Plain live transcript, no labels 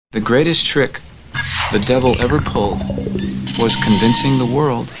The greatest trick the devil ever pulled was convincing the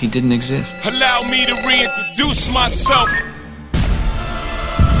world he didn't exist. Allow me to reintroduce myself.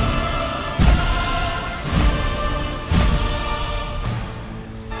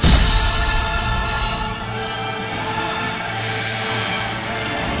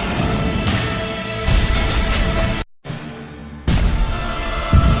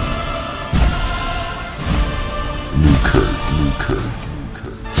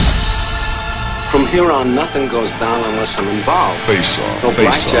 From here on, nothing goes down unless I'm involved. Face off. No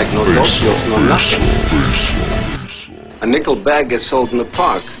blackjack, no dope deals, no nothing. A nickel bag gets sold in the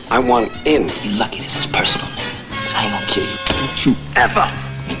park. I want in. You lucky this is personal, nigga. I ain't gonna kill you. Don't you ever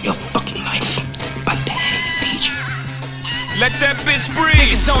in your fucking life bite the hand that feeds you. Let that bitch breathe.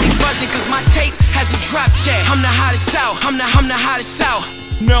 Niggas only buzzing cause my tape hasn't dropped yet. I'm the hottest out. I'm the hottest out.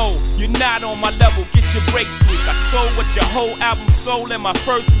 No, you're not on my level. Get your breaks quick. I sold what your whole album sold in my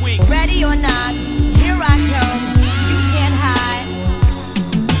first week. Ready or not, here I come. You can't hide.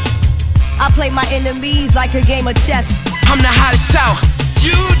 I play my enemies like a game of chess. I'm the hottest out.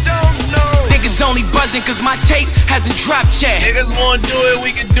 You don't know. Niggas only buzzing cause my tape hasn't dropped yet. Niggas wanna do it,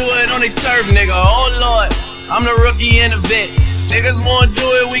 we can do it on their turf, nigga. Oh Lord, I'm the rookie in the vet. Niggas wanna do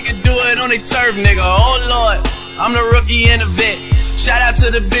it, we can do it on their turf, nigga. Oh Lord, I'm the rookie in the vet. Shout out to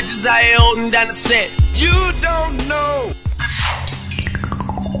the bitches out here holding down the set. You don't know.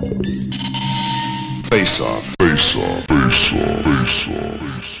 Face off. Face off. Face off. Face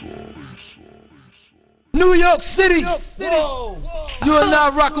off. New York City. Whoa. You are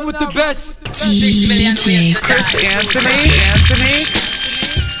now rocking with the best. DJ Anthony. Face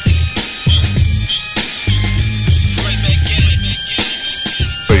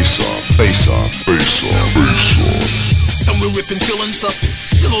off. Face off. Face off. Face off. Somewhere ripping feelings up.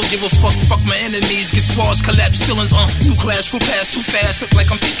 Still don't give a fuck, fuck my enemies. Get squads, collapse ceilings, new class, full pass, too fast. Look like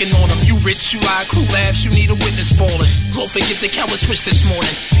I'm picking on them. You rich, you lie, crew laughs, you need a witness balling. Go forget the coward switch this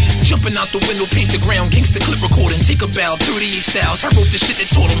morning. Jumping out the window, paint the ground, gangsta clip recording. Take a bow, 38 styles. I wrote the shit that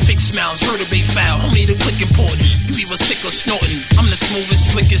taught them. Fake smiles, vertebrae foul. Homie, the click important. You either sick or snorting. I'm the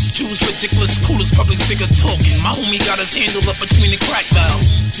smoothest, slickest, Jews, ridiculous, coolest public figure talking. My homie got his handle up between the crack valves.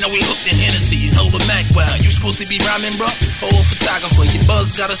 Now we hooked in Hennessy and hold a Mack. Wow, you supposed to be rhyming, bro? Old photographer, your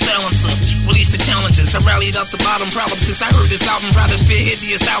buzz got a silencer. Release the challenges. I rallied out the bottom problem since I heard this album. Proud to spearhead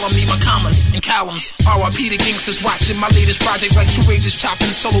the asylum, need my commas and columns. RIP the gangsters watching my latest project like two rages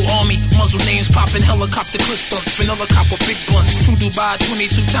chopping. Solo army, muzzle names popping, helicopter clip stunts. Vanilla cop with big blunts. Flew Dubai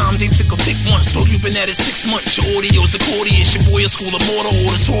 22 times, they took a pic once. Thought you been at it 6 months. Your audio's the cordiest. Your boy a school of mortar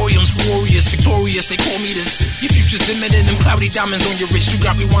auditoriums for warriors, victorious. They call me this. Your future's dimming in them cloudy diamonds on your wrist. You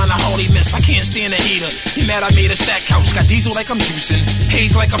got rewind a hardly miss. I can't stand a hater. You mad I made a stack house. Got diesel like I'm juicing.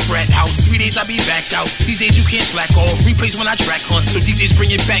 Haze like a frat house. 3 days I be backed out. These days you can't slack off. Replays when I track hunt. So DJs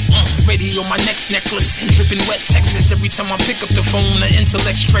bring it back. Ready on my next necklace. And dripping wet Texas. Every time I pick up the phone, the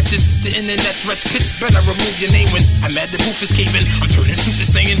intellect stretches. The internet threats pits. Better remove your name when I'm mad the booth is caving. I'm turning super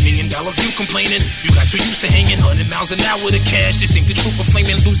singing. $1 million view complaining. You got too used to hanging 100 miles an hour to cash. This ain't the truth of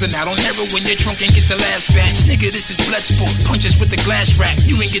flaming. Losing out on heroin. Your trunk ain't get the last batch. Nigga, this is blood sport. Punches with the glass rack.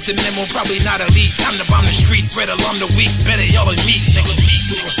 You ain't get the memo. Probably not elite. Time to bomb the street. Red alarm the week. Better y'all and me, nigga.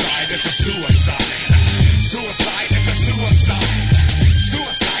 Suicide, it's a suicide. Suicide, it's a suicide.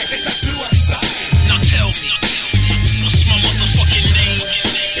 Suicide, it's a suicide. Now tell me, what's my motherfucking name?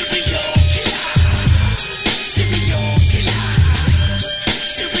 Serial killer. Serial killer.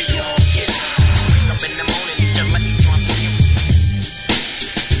 Serial killer. Up in the morning, just let me try to you.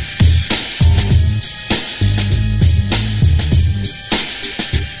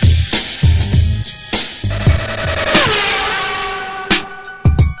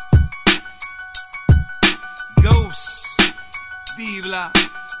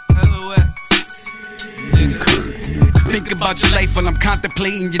 LLoyd. Think about your life while I'm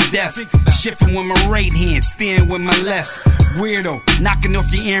contemplating your death. Shifting with my right hand, steering with my left. Weirdo, knocking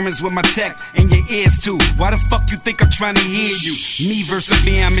off your earrings with my tech and your ears too. Why the fuck you think I'm trying to hear you? Me versus a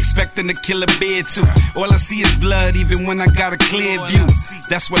bear, I'm expecting to kill a bear too. All I see is blood even when I got a clear view.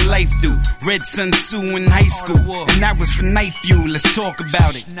 That's what life do. Red Sun Sue in high school, and that was for night fuel. Let's talk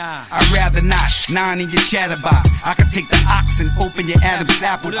about it. I'd rather not. 9 in your chatterbox. I can take the ox and open your Adam's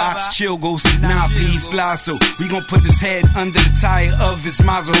apple. Ox chill goes, nah, P fly. So we gon' put his head under the tire of his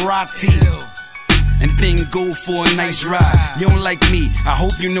Maserati and then go for a nice ride. You don't like me, I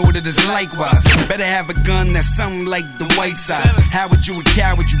hope you know that it's likewise. Better have a gun that's something like the white size. How would you a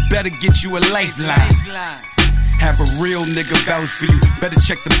coward? You better get you a lifeline. Have a real nigga vouch for you. Better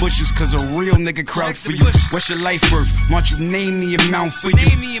check the bushes, cause a real nigga crowd for you. What's your life worth? Why don't you name the amount for you?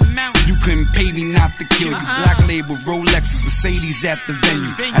 You couldn't pay me not to kill you. Black label, Rolexes, Mercedes at the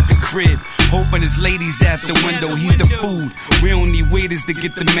venue. At the crib, hoping his ladies at the window. He's the food. We don't need waiters to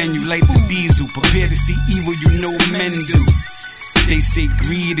get the menu. Like the diesel, prepare to see evil, you know men do. They say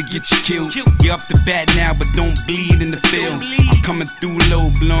greed to get you killed. You're up the bat now, but don't bleed in the field. I'm coming through low,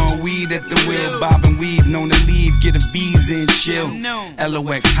 blowing weed at the wheel. Bob and weave, known to leave, get a visa and chill.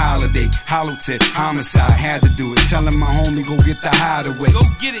 LOX holiday, hollow tip, homicide, had to do it. Telling my homie, go get the hideaway. Go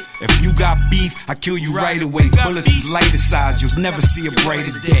get it. If you got beef, I kill you right away. Bullets is lighter size, you'll never see a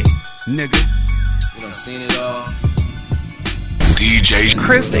brighter day, nigga. You done seen it all. DJ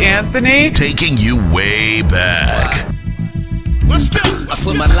Chris Anthony, taking you way back. Let's go. I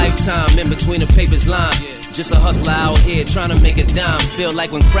put my lifetime in between the paper's line. Just a hustler out here trying to make a dime. Feel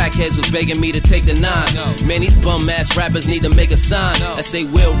like when crackheads was begging me to take the 9. Man, these bum ass rappers need to make a sign that say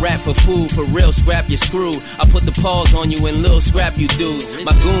we'll rap for food, for real scrap you're screwed. I put the pause on you and little scrap you dudes.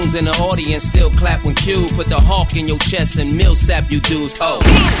 My goons in the audience still clap when Q put the hawk in your chest and mill sap you dudes. Oh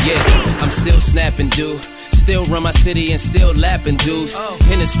yeah, I'm still snapping, dude. Still run my city and still lapping dudes.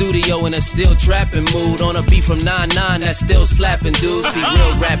 In the studio in a still trapping mood. On a beat from 9-9 that's still slapping dudes. See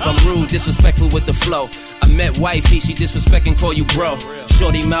real rap, I'm rude, disrespectful with the flow. I met wifey, she disrespect and call you bro.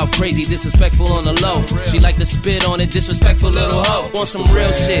 Shorty mouth crazy, disrespectful on the low. She like to spit on it, disrespectful little hoe. Want some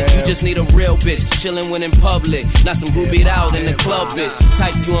real shit, you just need a real bitch. Chillin' when in public, not some groupied out in the club bitch.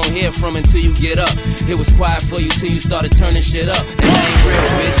 Type you won't hear from until you get up. It was quiet for you till you started turning shit up. And I ain't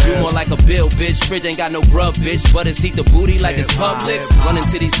real bitch, you more like a bill bitch. Fridge ain't got no grub bitch, but it's eat the booty like it's Publix. Running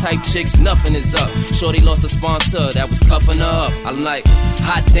to these type chicks, nothing is up. Shorty lost a sponsor that was cuffing her up. I'm like,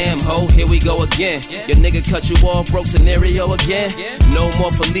 hot damn ho, here we go again. Your nigga cut you off, broke scenario again. No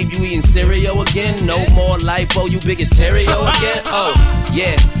more Philippe, you eating cereal again. No more lipo, you biggest terrio again. Oh,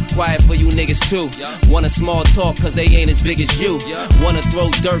 yeah, quiet for you niggas too. Want a small talk cause they ain't as big as you. Wanna throw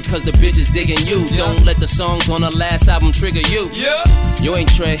dirt cause the bitch is digging you. Don't let the songs on the last album trigger you. You ain't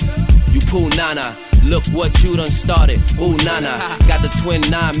Trey, you Pooh Nana. Look what you done started, ooh nana. Got the twin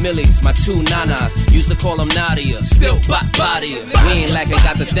 9 millies, my 2 nanas. Used to call them Nadia, still body. We ain't lacking,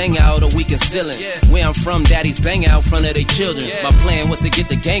 got the thing out or we concealing. Where I'm from, daddies bang out front of their children. My plan was to get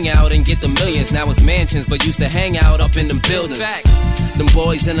the gang out and get the millions. Now it's mansions, but used to hang out up in them buildings. Them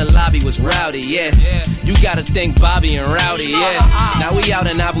boys in the lobby was rowdy, yeah. You gotta think Bobby and Rowdy, yeah. Now we out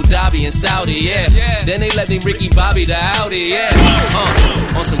in Abu Dhabi and Saudi, yeah. Then they let me Ricky Bobby the Audi,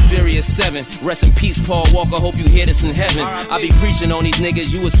 yeah. On some Furious 7, rest in peace Paul Walker, hope you hear this in heaven. I be preaching on these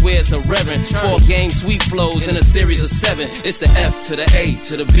niggas, you would swear it's a reverend. 4 game sweep flows in a series of 7. It's the F to the A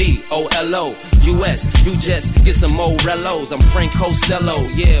to the B, O-L-O, U-S. You just get some more Rellos. I'm Frank Costello,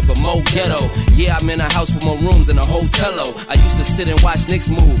 yeah, but more ghetto. Yeah, I'm in a house with more rooms than a hotel-o. I used to sit and watch Knicks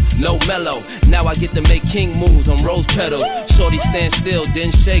move, no mellow. Now I get to make king moves on rose petals. Shorty stand still,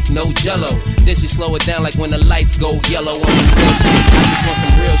 didn't shake, no jello. Then she slow it down like when the lights go yellow on some real shit. I just want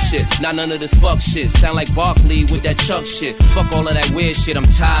some real shit, not none of this fuck shit. Sound like Barkley with that Chuck shit. Fuck all of that weird shit, I'm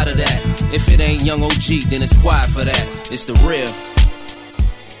tired of that. If it ain't Young OG, then it's quiet for that. It's the real.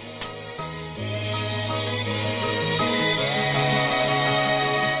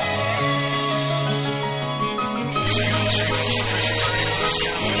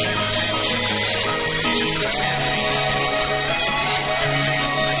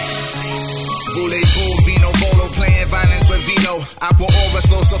 Voulez-vous vino bolo playing violence with Vino. Aqua Aura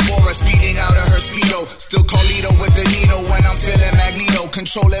slow Sephora speeding out of her speedo. Still Carlito with the Nino when I'm feeling Magneto.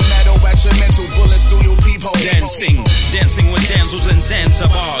 Controlling metal at your mental bullets through your peephole. Dancing with damsels in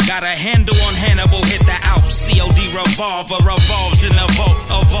Zanzibar. Got a handle on Hannibal, hit the Alps. COD revolver revolves in a vault.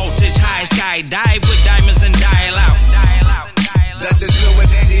 A voltage high sky dive with diamonds and dial out. That's just filled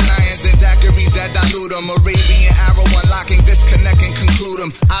with dandelions and daiquiris that dilute them. Arabian arrow unlocking, disconnect and conclude them.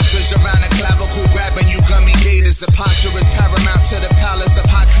 Ostrich around the clavicle, grabbing you gummy gators. The posture is paramount to the palace of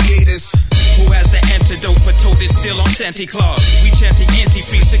hot creators. Who has the antidote for toted still on Santa Claus? We chanting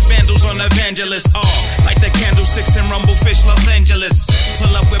anti-feast, sick vandals on evangelists. All like the candlesticks in Rumblefish, Los Angeles.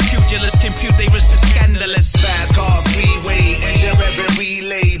 Pull up with pugilists, compute they risk is scandalous. Fast car, freeway, engine revving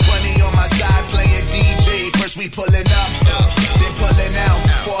relay. Bunny on my side playing DJ. First we pulling up, then pulling out.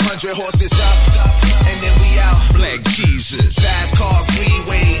 400 horses up, and then we out. Black Jesus. Fast car,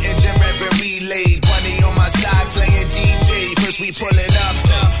 freeway, engine revving relay. Bunny on my side playing DJ. First we pulling up,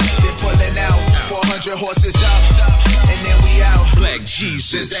 then pulling out. 400 horses up, and then we out. Black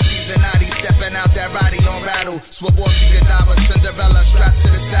Jesus. Cincinnati stepping out that Roddy on rattle. Swarovski Godiva, Cinderella strapped to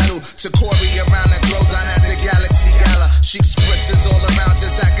the saddle. To Corey around the glow down at the Galaxy Gala. Chic spritzes all around,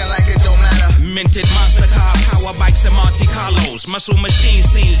 just acting like it don't matter. Minted monster car, power Vegas and Monte Carlos. Muscle machine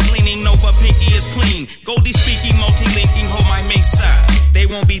scenes, leaning over, pinky is clean. Goldie speaking, multi-linking, hold my mink side. They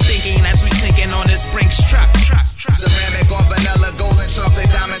won't be thinking as we sinking on this Brinks truck. Ceramic on vanilla, golden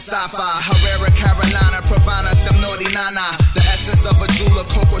chocolate, diamond, sapphire. Herrera, Carolina, Pravana, some naughty nana. The essence of a jeweler,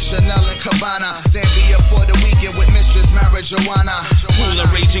 Coco, Chanel, and Cabana. Zambia for the weekend with Mistress Marijuana.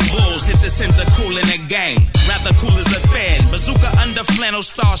 Cooler raging bulls, hit the center, cool in the gang. Rather cool as a fan. Bazooka under flannel,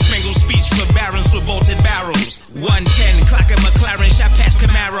 star spangled speech for barons with bolted barrels. 110, clock and McLaren, shot past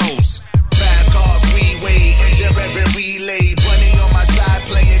Camaros. Fast car, freeway, engine revving relay. Bunny on my side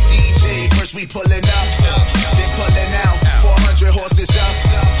playing DJ. First we pulling up, then pulling out. 400 horses up,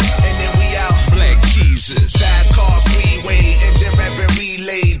 and then we out. Black Jesus. Fast car, freeway, engine revving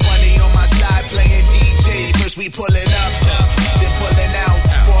relay. Bunny on my side playing DJ. First we pulling up, then pulling out.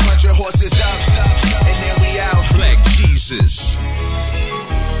 400 horses up, and then we out. Black Jesus.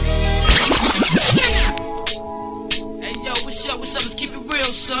 Hey yo, what's up? Let's keep it real,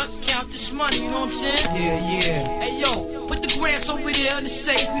 son. Count this money, you know what I'm saying? Yeah. Hey yo, put the grants over there in the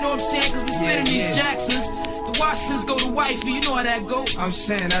safe, you know what I'm saying? Cause we spinning these Jacksons. The Washingtons go to wifey, you know how that go. I'm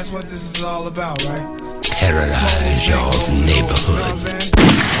saying that's what this is all about, right? Terrorize y'all's neighborhood.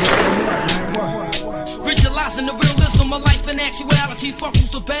 Visualizing the realism of life and actuality. Fuck who's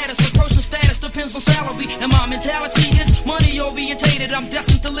the baddest. The person's status depends on salary. And my mentality is money orientated. I'm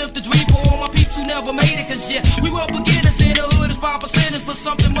destined to live the dream for all my peeps who never made it. Cause yeah, we were beginners in the hood as 5%ers. But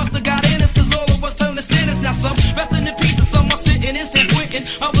something must have got in us. Cause all of us turned to sinners. Now some resting in peace and some are sitting in San Quentin.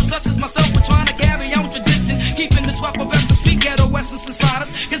 Others such as myself are trying to carry on tradition. Keeping the swap of essence, street ghetto essence inside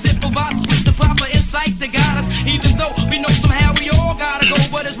us. Cause it provides us with the proper insight to guide us. Even though we know somehow we all gotta go.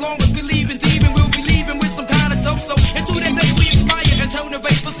 But as long as we leaving thieving, we'll be leaving with some kind of dope. So into that day we inspire and turn the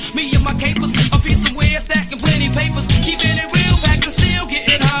vapors. Me and my capers, a piece of wear, stacking plenty papers. Keeping it real, back and still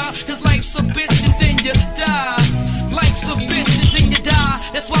getting high. Cause life's a bitch and then you die. Life's a bitch and then you die.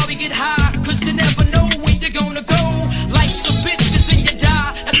 That's why we get high, cause you never know when you're gonna go. Life's a bitch and then you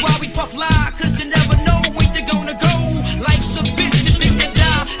die. That's why we puff lie, cause you never know when you're gonna go. Life's a bitch and then you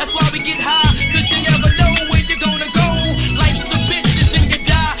die. That's why we get high, cause you never know when you're gonna go. Life's a bitch and then you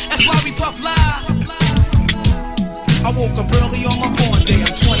die. That's why we puff lie. I woke up early on my born day.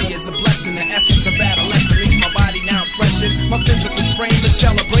 I'm 20 is a blessing. The essence of adolescence leaves my body now freshened. My physical frame is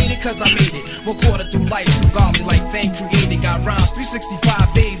celebrated cause I made it. Recorded through life, some godly like fame created. Got rhymes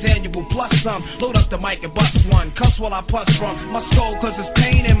 365 days annual plus some. Load up the mic and bust one. Cuss while I puss from my skull cause it's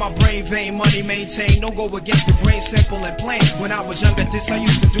pain in my brain vein. Money maintained, no go against the grain, simple and plain. When I was younger, this I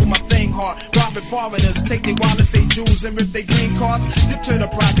used to do my thing hard. Robbing foreigners, take their wallets, they jewels, and rip their green cards. Dip to the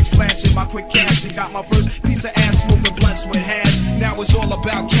projects, flashing my quick cash. And got my first piece of ass smoking blunts with hash. Now it's all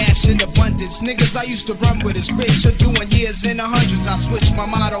about cash in abundance. Niggas I used to run with is rich. Are doing years in the hundreds. I switched my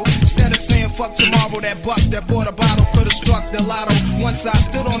motto. Instead of saying fuck tomorrow, that buck that bought a bottle could've struck the lotto. Once I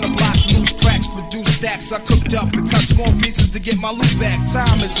stood on the block, loose cracks, produced stacks. I cooked up and cut small pieces to get my loot back.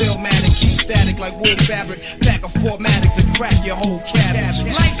 Time is illmatic, keep static like wool fabric. Pack a formatic to crack your whole cabbage.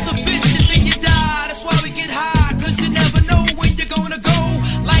 Life's a bitch and then you die. That's why we get high, cause you never know when you're gonna go.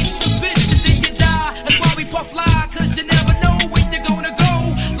 Life's a bitch and then you die. That's why we puff fly, cause you never know when you're gonna go.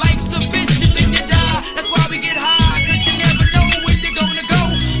 Life's a bitch and then you die. That's why we get high, cause you never know when you're gonna go.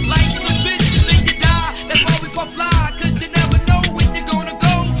 Life's a bitch and then you die. That's why we puff fly, cause you never know when you're gonna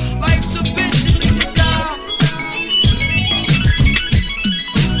go. Life's a bitch and then you die.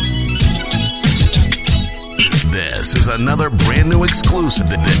 This is another brand new exclusive.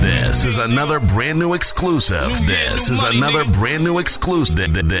 This is another brand new exclusive. This is another brand new exclusive.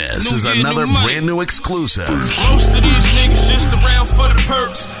 This is another brand new exclusive. Most of these niggas just around for the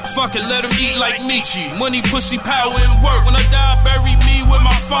perks. Fuck it, let them eat like Michi. Money, pussy, power, and work. When I die, bury me with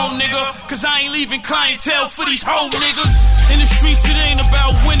my phone, nigga. Cause I ain't leaving clientele for these hoe niggas. In the streets, it ain't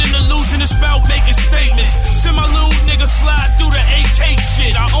about winning or losing. It's about making statements. Send my little nigga slide through the AK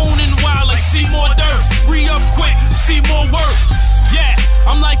shit. I own and wild like see more dirt. Re-up quick, see more work. Yeah,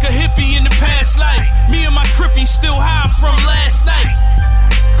 I'm like a hippie in the past life. Me and my crippy still high from last night.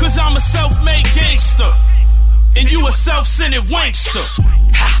 Cause I'm a self-made gangster. And you a self-centered wankster.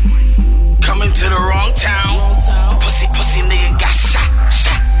 Coming to the wrong town. Pussy nigga got shot.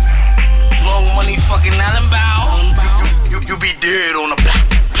 Long money fucking Allen bound. You be dead on the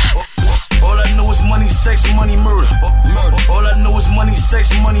block. All I know is money, sex, money, murder. All I know is money,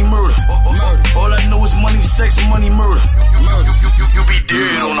 sex, money, murder. All I know is money, sex, money, murder. You be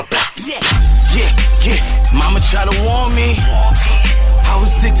dead on the block. Yeah. Mama tried to warn me. I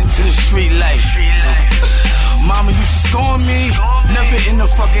was addicted to the street life. Mama used to scorn me. Never in the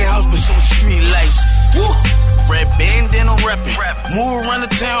fucking house, but show street lights. Woo. Red bandana reppin'. Move around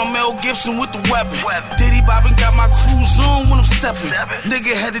the town, Mel Gibson with the weapon. Diddy bobbin' got my cruise on when I'm steppin'.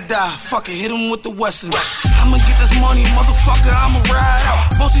 Nigga had to die, fuck it, hit him with the Wesson. I'ma get this money, motherfucker, I'ma ride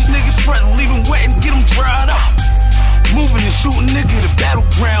out. Most these niggas frontin', leave him wet and get him dried up. Moving and shooting nigga the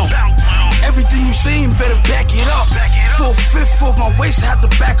battleground. Everything you saying better back it up. 4/5 of my waist, I have to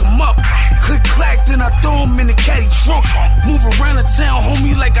back him up. Click clack, then I throw him in the caddy trunk. Move around the town,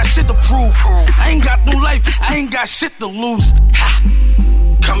 homie, like I shit to prove. I ain't got no life, I ain't got shit to lose. Ha.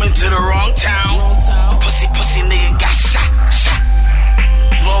 Coming to the wrong town. Pussy nigga got shot.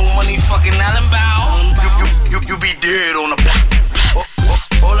 Long money fucking island bound. You be dead on the block.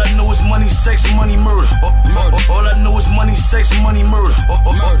 All I know is money, sex, money, murder. All I know is money, sex, money, murder.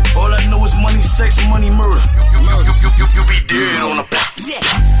 All I know is money, sex, money, murder. You be dead on the block.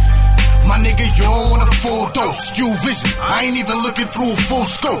 My nigga, you don't want a full dose. You vision, I ain't even looking through a full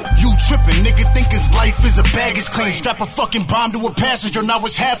scope. You trippin', nigga think his life is a baggage claim. Strap a fucking bomb to a passenger, now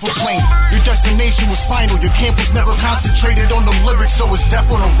it's half a plane. Your destination was final, your camp was never concentrated on the lyrics, so it's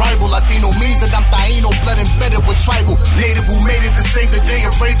death on arrival. Latino means that I'm Taino, blood embedded with tribal. Native who made it to save the day,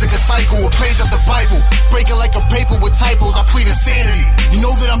 erasing a cycle, a page of the Bible. Breaking like a paper with typos, I plead insanity. You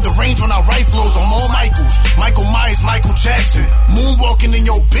know that I'm deranged when I write flows, I'm all Michaels. Michael Myers, Michael Jackson. Moonwalking in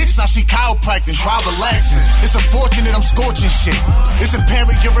your bitch, now she chiropractic, try relaxing. It's unfortunate I'm scorching shit. It's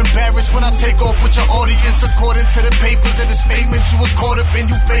apparent you're embarrassed when I take off with your audience. According to the papers and the statements you was caught up in,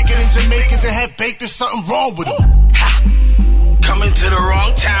 you faking in Jamaicans and have baked, there's something wrong with them. Ha. Coming to the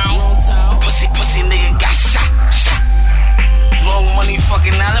wrong town. Pussy nigga got shot. Long money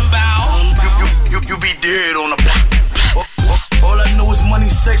fucking island bound. You be dead on the block. All I know is money,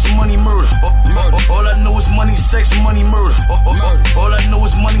 sex, money, murder. All I know is money, sex, money, murder. All I know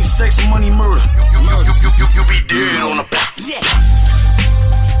is money, sex, money, murder. You be dead on the block.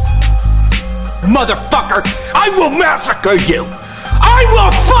 Motherfucker, I will massacre you. I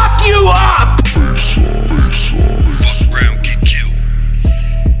will fuck you up. Fuck around, get killed.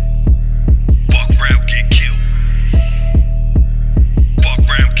 Fuck around, get killed. Fuck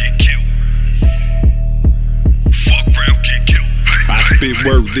around, get killed. Fuck around, get killed. I spit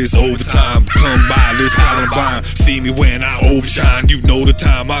work this overtime, come by this Columbine. See me when I overshine, you know the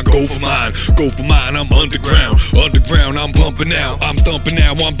time I go for mine. I'm underground, I'm pumping out. I'm thumping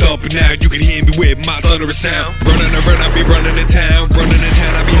out, I'm dumping out. You can hear me with my thunderous sound. Running around, I be running in town.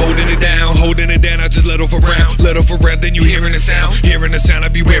 I be holding it down. I just let off a round, then you hearing the sound. I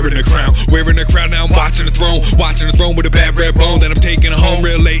be wearing the crown. Now I'm watching the throne with a bad red bone. Then I'm taking it home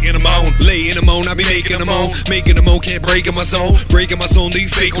real late in the moan. I be making them on, can't break in my zone. Breaking my zone, then you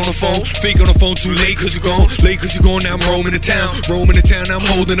fake on the phone, too late cause you gone, now I'm roaming the town, now I'm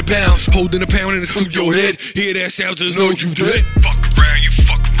holding a pound in the studio head, hear that sound, just know you dead. Fuck around, you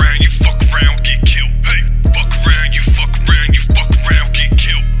fuck around, get killed. Hey, fuck around, you fuck around, get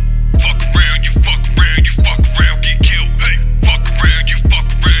killed. Fuck around, you fuck around, get killed. Hey, fuck around, you fuck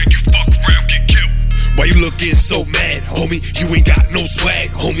around, get killed. Why you looking so mad, homie? You ain't got no swag,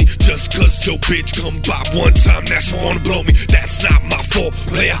 homie. Just cause your bitch come by one time, now she wanna blow me. That's not my fault,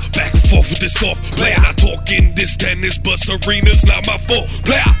 player. Back and forth with this soft player. Not talking this tennis, but Serena's not my fault,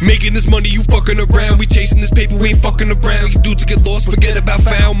 player. Making this money, you fucking around. We chasing this paper, we ain't fucking around. You dudes to get lost, forget about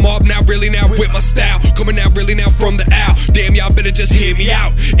found. Mob now, really now with my style. Coming out really now from the owl. Damn, y'all better just hear me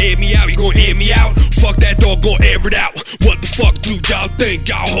out. Air me out, you gon' air me out. Fuck that dog, gon' air it out. What the fuck do y'all think?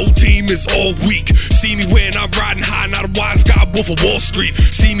 Y'all whole team is all weak. See me when I'm riding high, not a wise guy, wolf of Wall Street.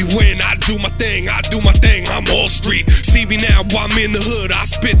 See me when I do my thing, I'm all street. See me now, I'm in the hood, I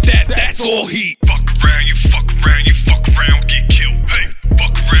spit that's all heat. Fuck around, you fuck around, get killed. Hey,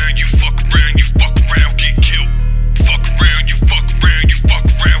 fuck around, you fuck around, get killed. Fuck around, you fuck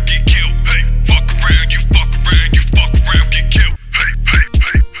around, get killed. Hey, fuck around, you fuck around, get killed. Hey.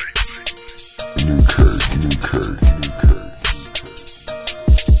 Nu-Kirk.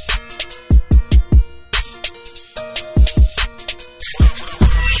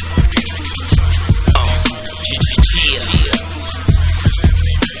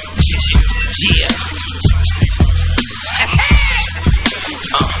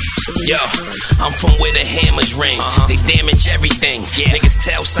 Yo, I'm from where the hammers ring. They damage everything. Niggas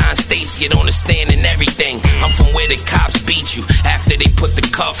tell sign states, get on the stand and everything. I'm from where the cops beat you after they put the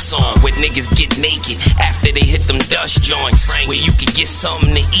cuffs on. Where niggas get naked after they hit them dust joints. Where you could get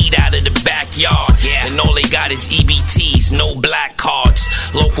something to eat out of the backyard. And all they got is EBTs, no black cards.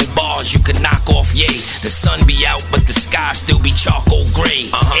 Local bars you can knock off, yay. The sun be out, but the sky still be charcoal gray.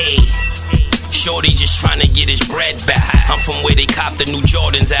 shorty just trying to get his bread back. I'm from where they cop the new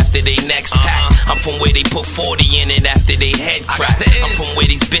Jordans after they next pack. I'm from where they put 40 in it after they head crack. I'm from where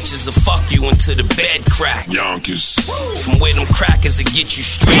these bitches will fuck you until the bed crack. Yonkers. From where them crackers will get you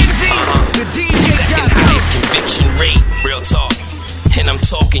straight. Second highest conviction rate. Real talk. And I'm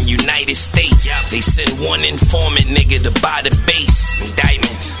talking United States. They send one informant nigga to buy the base.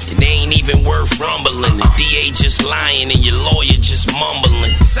 Indictments. It ain't even worth rumbling. The DA just lying and your lawyer just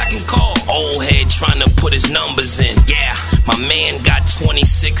mumbling. Second call. Old head trying to put his numbers in. Yeah, my man got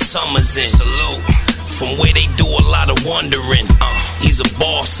 26 summers in. Salute. From where they do a lot of wondering. He's a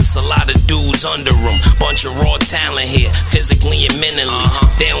boss, it's a lot of dudes under him. Bunch of raw talent here, physically and mentally.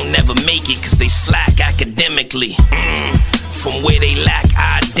 They don't never make it cause they slack academically. From where they lack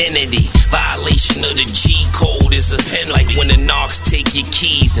identity. Violation of the G code is a penalty. Like when the narcs take your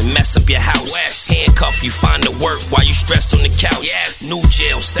keys and mess up your house. Handcuff you, find the work while you stressed on the couch. New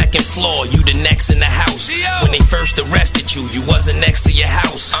jail, second floor, you the next in the house. When they first arrested you, you wasn't next to your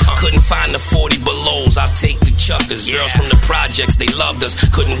house. Couldn't find the 40 belows, I'll take the chuckers. Girls from the projects, they loved us,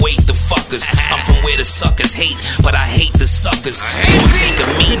 couldn't wait to fuck us. I'm from where the suckers hate, but I hate the suckers. Gonna take a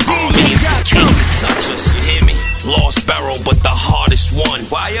mean army and some cake to touch us. You hear me? Lost barrel, but the hardest one.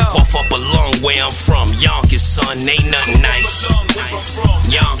 Cough up a lung where I'm from. Yonkers, son, ain't nothing nice.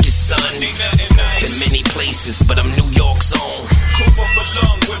 Yonkers, son. Been many places, but I'm New York's own.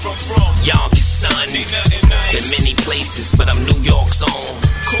 Yonkers, son. Been many places, but I'm New York's own.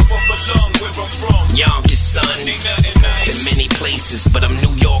 Yonkers, son. Been many places, but I'm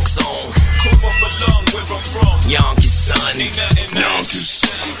New York's own. Yonkers, son. Yonkers.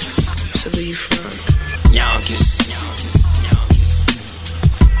 So where you from? Yonkers.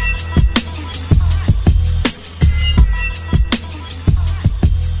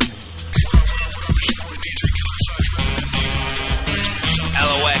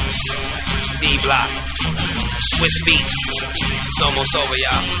 LOX, D-Block, Swiss Beats. It's almost over,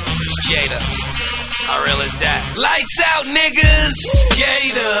 y'all. Jada. How real is that? Lights out, niggas.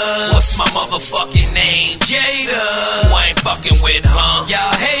 Jada. What's my motherfucking name? Jada. Who I ain't fucking with, huh?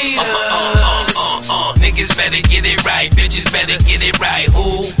 Y'all haters. Niggas better get it right. Bitches better get it right.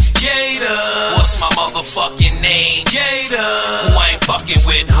 Who? Jada. What's my motherfucking name? Jada. Who I ain't fucking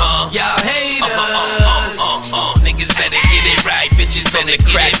with, huh? Y'all haters. Niggas better get it right. Bitches better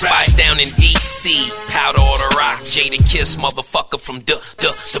get it right. Down in DC. Powder or the rock. JadaKiss, motherfucker from the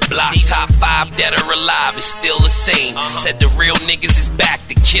block. Top 5 dead or alive is still the same. Said the real niggas is back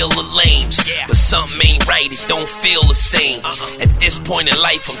to kill the lames. But something ain't right, it don't feel the same. At this point in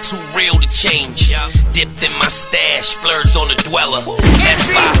life, I'm too real to change. Dipped in my stash, splurged on the dweller.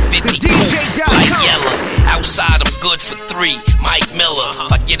 S550 coupe, like Yellow. Outside, I'm good for 3, MeekMillz.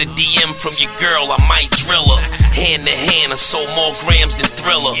 If I get a DM from your girl, I might drill her. Hand to hand, I sold more grams than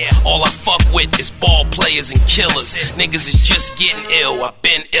Thriller. All I fuck with is ball players and killers. Niggas is just getting ill, I've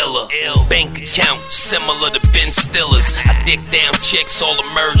been iller. Bank account, similar to Ben Stiller's. I dick down chicks, all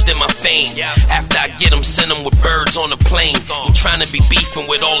emerged in my fame. After I get them, send them with birds on the plane. I'm trying to be beefing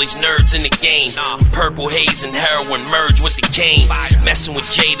with all these nerds in the game. Purple haze and heroin merge with the cane. Messing with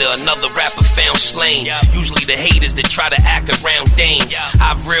Jada, another rapper found slain. Usually the haters that try to act around dames.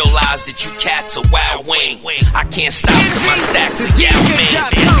 I've realized that you cats are wild wing. I can't stop till my stacks are yow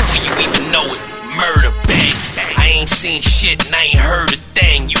man. Before you even know it, murder bang. I ain't seen shit and I ain't heard a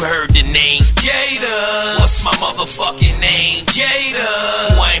thing. You heard the name Jada. What's my motherfucking name?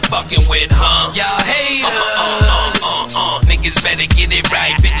 Jada. Who I ain't fucking with, huh? Y'all haters. Niggas better get it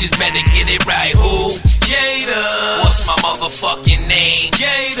right. Bitches better get it right. Who? Jada. What's my motherfucking name?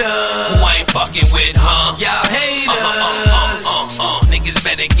 Jada. Who I ain't fucking with, huh? Y'all haters. Niggas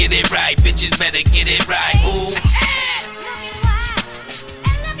better get it right. Bitches better get it right. Who?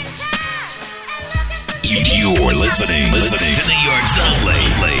 You're listening to New York's only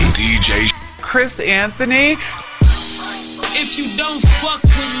DJ Chris Anthony. If you don't fuck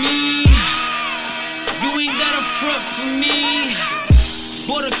with me, you ain't got a front for me.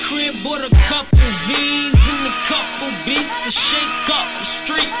 Bought a crib, bought a couple V's and a couple beats to shake up the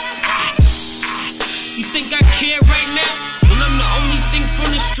street. You think I care right now? When I'm the only thing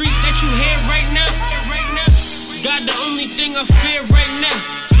from the street that you hear right now? God, the only thing I fear right now.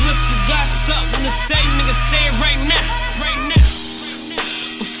 So if you got something to say, nigga, say it right now.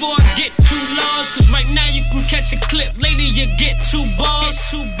 Before I get too lost, cause right now you can catch a clip, later you get 2 bars.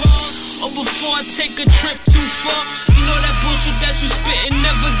 Or before I take a trip too far, you know that bullshit that you spittin'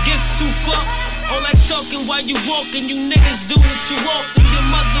 never gets too far. All that talking while you walking, you niggas do it too often. Your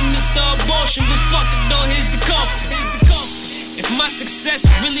mother missed the abortion, but fuck it though, here's the coffin. If my success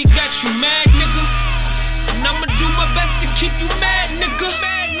really got you mad, nigga, and I'ma do my best to keep you mad, nigga.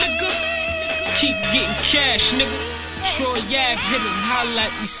 keep getting cash, nigga. Troy Ave hit him, holla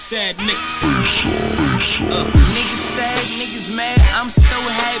at these sad niggas. Niggas sad, niggas mad, I'm so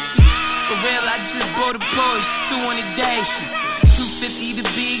happy. For real, I just bought a Porsche, 200 dashing, 250 to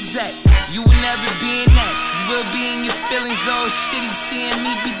be exact. You will never be in that. You will be in your feelings all shitty, seeing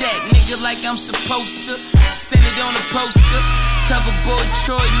me be that nigga like I'm supposed to. Send it on a poster. Cover boy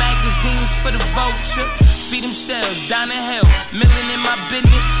Troy magazines for the vulture. Feed them shells, down the hell, millin' in my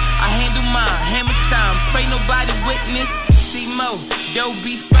business. I handle mine, hammer time, pray nobody witness. C-Mo, dough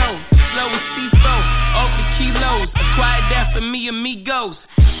before, flow is C4, off the kilos. Acquired that for me amigos.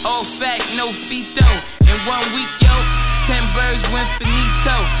 All fact, no fito. In 1 week, yo, 10 birds went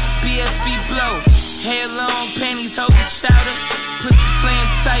finito. BSB blow, hair long, panties hold the chowder. Pussy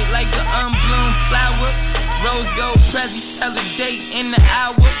playing tight like an unbloomed flower. Rose gold Prezi, tell the date in the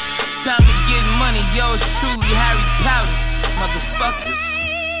hour. Time to get money, yours truly, Harry Powder. Motherfuckers.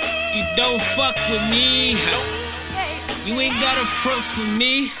 You don't fuck with me. You ain't got a front for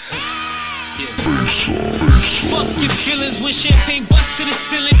me. Fuck your feelings when champagne bust to the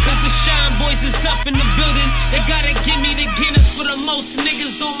ceiling. Cause the ShineBoys is up in the building. They gotta give me the Guinness for the most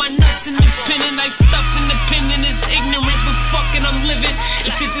niggas on my nuts independent. I stuff independent is ignorant, but fucking I'm living.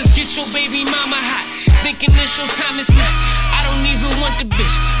 It should just get your baby mama hot. Thinking this your time is not. I don't even want the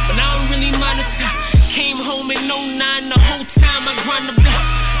bitch, but I don't really mind the top. Came home in 09, the whole time I grind the block.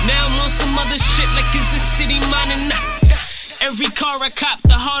 Now I'm on some other shit like is the city mine or not. Every car I cop,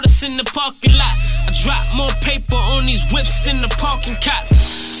 the hardest in the parking lot. I drop more paper on these whips than the parking cop.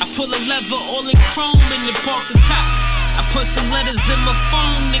 I pull a lever all in chrome and then park the top. I put some letters in my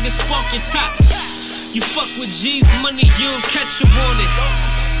phone, nigga spark your top. You fuck with G's money, you don't catch a warning.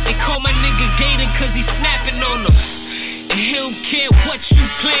 They call my nigga Gator cause he snapping on them. And he don't care what you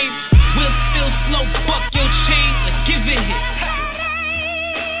claim. We'll still slow buck your chain, like give it hit.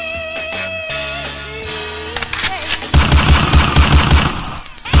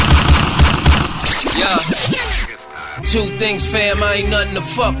 Yeah. Two things, fam, I ain't nothing to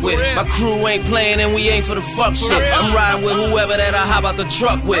fuck with. My crew ain't playing and we ain't for the fuck shit. I'm riding with whoever that I hop out the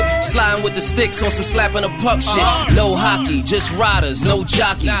truck with. Sliding with the sticks on some slapping a puck shit. No hockey, just riders, no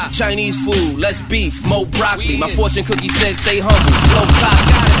jockey. Chinese food, less beef, more broccoli. My fortune cookie said stay humble, flow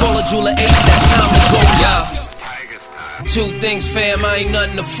cocky. Call a jeweler ASAP, time to go, yeah. Two things, fam, I ain't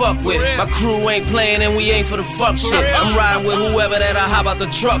nothing to fuck with. My crew ain't playing and we ain't for the fuck shit. I'm riding with whoever that I hop out the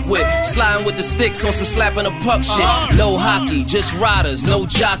truck with. Sliding with the sticks on some slapping a puck shit. No hockey, just riders, no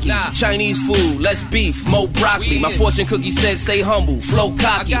jockey. Chinese food, less beef, more broccoli. My fortune cookie said stay humble, flow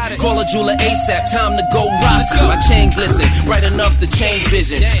cocky. Call a jeweler ASAP, time to go rock. My chain glisten, bright enough to change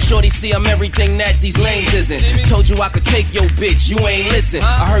vision. Shorty see I'm everything that these lames isn't. Told you I could take your bitch, you ain't listen.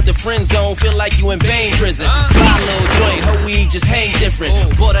 I heard the friend zone, feel like you in Bane prison. Fly little joint, her weed just hang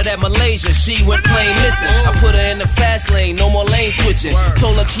different. Bought her that Malaysia, she went plain missing. I put her in the fast lane, no more lane switching.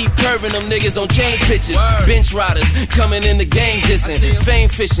 Told her keep curving, them niggas don't change pitches. Bench riders, coming in the game dissing. Fame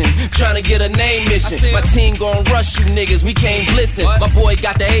fishing, trying to get a name mission. My team gon' rush you niggas, we came blitzing. My boy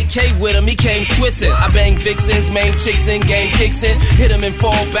got the AK with him, he came swissing. I bang vixens, main chicks in, game kicks in. Hit him and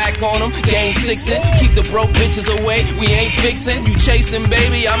fall back on him, game sixin'. Keep the broke bitches away, we ain't fixin'. You chasing,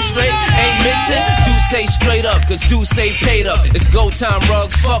 baby, I'm straight, ain't mixin'. Do say straight up, cause do say paid up. It's go time,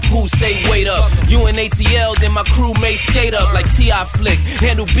 rugs, fuck who say wait up. You and ATL, then my crew may skate up like T.I. flick,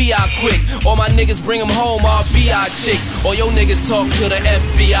 handle B.I. quick. All my niggas bring them home, all B.I. chicks. All your niggas talk to the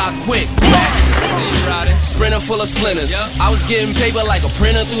FBI quick. Sprinter full of splinters. I was getting paper like a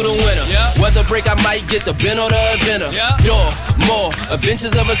printer through the winter. Weather break, I might get the bin or the inventor. Door, more,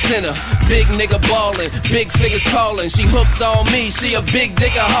 adventures of a sinner. Big nigga ballin', big figures callin'. She hooked on me, she a big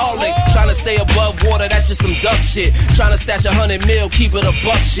nigga haulin'. Tryna stay above water, that's just some duck shit. Tryna stash 100 mil, keep it a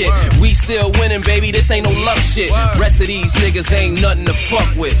buck shit. We still winning, baby, this ain't no luck shit. Rest of these niggas ain't nothing to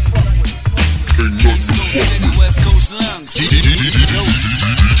fuck with. West Coast lungs.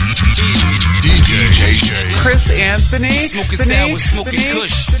 DJ Chris Anthony. Smoking sour, smoking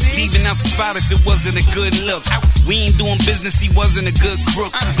kush. Leaving out the spot if it wasn't a good look. We ain't doing business, he wasn't a good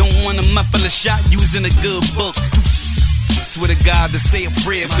crook. Don't want a muffle a shot using a good book. Swear to God to say a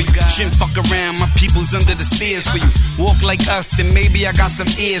prayer for you. Shouldn't fuck around, my people's under the stairs for you. Walk like us, then maybe I got some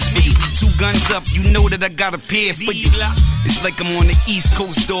ears for you. 2 guns up, you know that I got a pair for you. It's like I'm on the East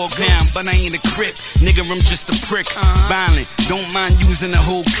Coast dog pound, but I ain't a crip. Nigga, I'm just a prick. Violent, don't mind using the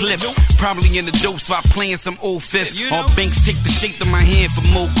whole clip. Probably in the dope spot playing some old fifth. All banks take the shape of my hand for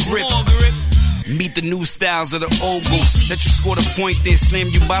more grip. Meet the new styles of the old ghosts. Let you score the point, then slam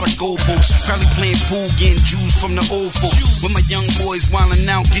you by the goalpost. Probably playing pool, getting juice from the old folks. With my young boys wildin'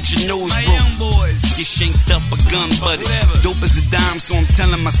 out, get your nose broke. Get shanked up, a gun butted. Dope as a dime, so I'm telling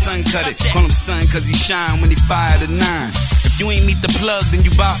tell him my son cut it. Call him son cause he shine when he fired a 9. If you ain't meet the plug, then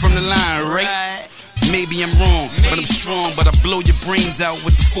you buy from the line, right? Maybe I'm wrong, but I'm strong. But I blow your brains out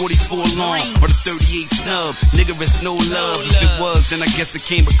with the 44 long or the 38 snub. Nigga, it's no love. If it was, then I guess it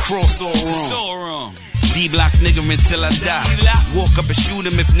came across all wrong. D-block nigga until I die. Walk up and shoot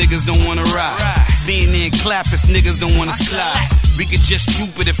him if niggas don't wanna ride. Stand there and clap if niggas don't wanna slide. We could just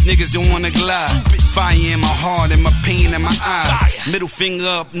troop it if niggas don't wanna glide. Fire in my heart and my pain in my eyes. Middle finger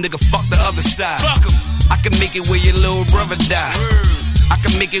up, nigga, fuck the other side. I can make it where your little brother died. I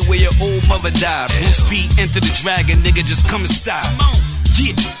can make it where your old mother died. Bruce P, enter the dragon, nigga, just come inside.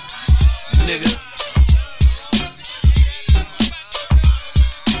 Yeah, nigga.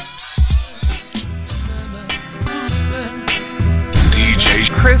 DJ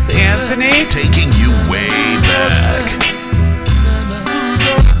Chris Anthony, taking you way back.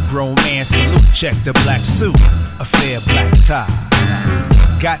 Grown man salute, check the black suit, a fair black tie.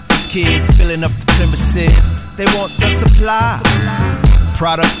 Got these kids filling up the premises, they want the supply.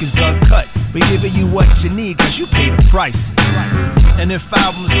 Product is uncut, we giving you what you need cause you pay the prices. And if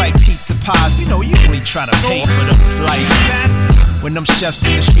albums like pizza pies, we know you only try to pay for them slices. When them chefs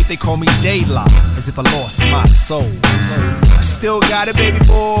in the street, they call me daylight, as if I lost my soul. I still got it, baby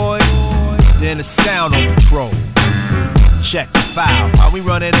boy, then the sound on patrol. Check the file, how we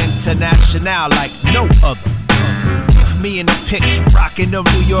running international like no other. Me in the pics, rocking them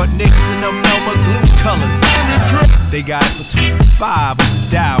New York Knicks and them Elmer Glue colors. They got it for 2 for $5 on the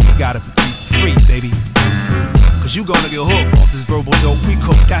dial, we got it for 3 for free, baby. Cause you gonna get hooked off this verbal dope we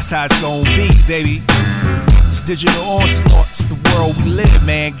cook, that's how it's gonna be, baby. This digital onslaught, it's the world we live,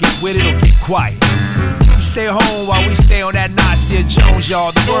 man. Get with it or get quiet. You stay home while we stay on that Nasir Jones,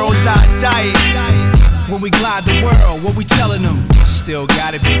 y'all. The world is our diet. When we glide the world, what we telling them? Still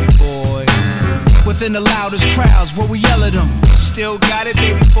got it, baby boy. Within the loudest crowds, what we yell at them. Still got it,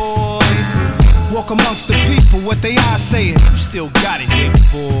 baby boy. Walk amongst the people, what they are saying. Still got it, baby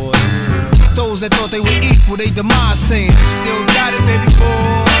boy. Those that thought they were equal, they demise saying. Still got it, baby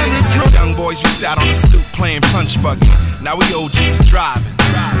boy. Just young boys, we sat on the stoop playing punch buggy. Now we OGs driving.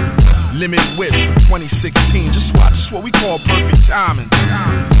 Limit whip for 2016. Just watch, it's what we call perfect timing.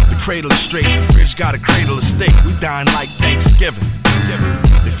 The cradle is straight, the fridge got a cradle of steak. We dine like Thanksgiving.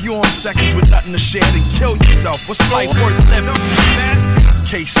 If you on seconds with nothing to share, then kill yourself. What's life worth living?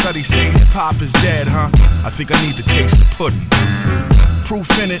 Case studies say hip-hop is dead, huh? I think I need to taste the pudding. Proof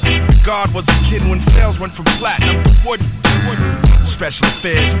in it, God wasn't kidding when sales went from platinum to wooden. Special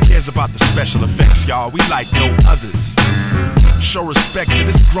affairs, who cares about the special effects, y'all? We like no others. Show respect to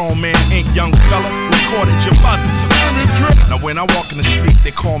this grown man, ain't young fella, recorded your mothers. Now when I walk in the street,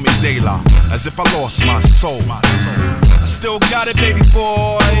 they call me De La, as if I lost my soul. I still got it, baby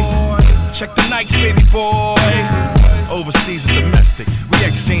boy. Check the Nikes, baby boy. Overseas and domestic, we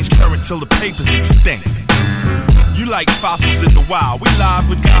exchange current till the paper's extinct. You like fossils in the wild, we live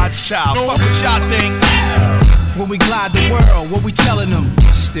with God's child. Fuck what y'all think. When we glide the world, what we telling them?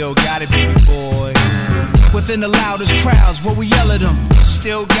 Still got it, baby boy. Within the loudest crowds, what we yell at them?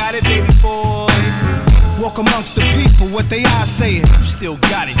 Still got it, baby boy. Walk amongst the people, what they are saying. Still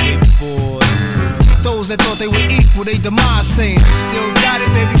got it, baby boy. Those that thought they were equal, they demise saying. Still got it,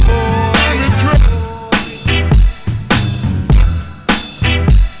 baby boy.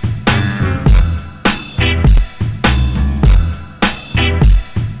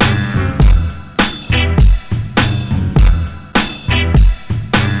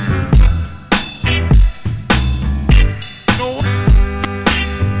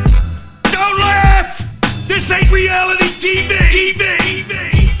 Reality TV.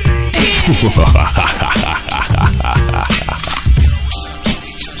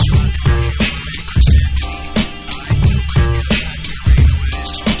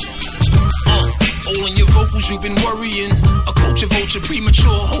 All in your vocals, you've been worrying. A culture vulture,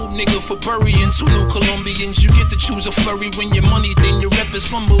 premature, whole nigga for burying. 2 new Colombians, you get to choose a flurry. When your money, then your rep is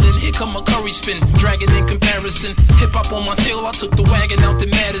fumbling. Here come a curry spin, dragging in comparison. Hip hop on my tail, I took the wagon out to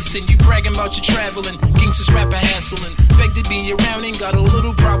Madison. You bragging about your traveling, gangsters rapper hassling. Beg to be around, ain't got a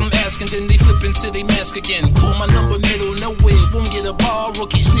little problem asking. Then they flip into they mask again. Call my number middle, nowhere, won't get a ball.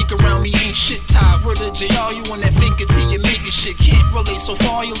 Rookie sneak around me, ain't shit tied. Word of JR, you on that fake it till you make it shit. Can't relate so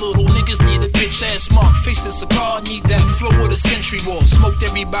far, you little niggas need a bitch ass mark. Face the cigar, need that flow with a century wall. Smoked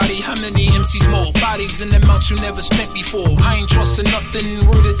everybody, how many MCs more? Bodies in the amount you never spent before. I ain't trusting nothing,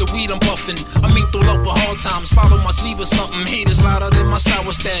 word of the weed I'm buffing. I'm inked all up with hard times, follow my sleeve or something. Haters louder than my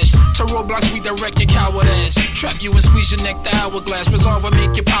sour stack. cash. To roadblocks, redirect your coward ass. Trap you and squeeze your neck the hourglass. Resolve and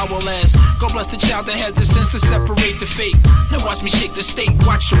make your power last. God bless the child that has the sense to separate the fake. Now watch me shake the state.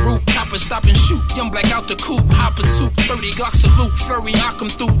 Watch your root. Copper stop and shoot. Young black out the coop. Hopper soup. 30 Glock salute. Flurry, I come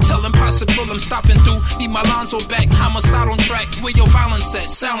through. Tell impossible I'm stopping through. Need my Lonzo back. Homicide on track. Where your violence at?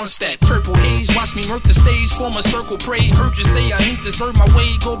 Silence that. Purple haze. Watch me work the stage. Form a circle. Pray. Heard you say I ain't deserve my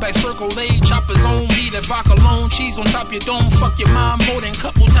way. Go back circle. Lay. Chopper's on. Need a vodka alone. Cheese on top your dome. Fuck your mom more than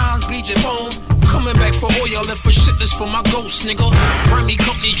couple times. Bleed your phone. Coming back for oil. Left for shitless for my ghost, nigga. Grammy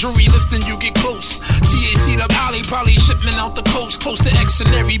company jury lifting. You get close. TAC the poly. Probably shipment out the coast. Close to X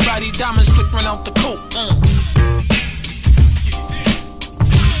and everybody. Diamonds flickering out the coat.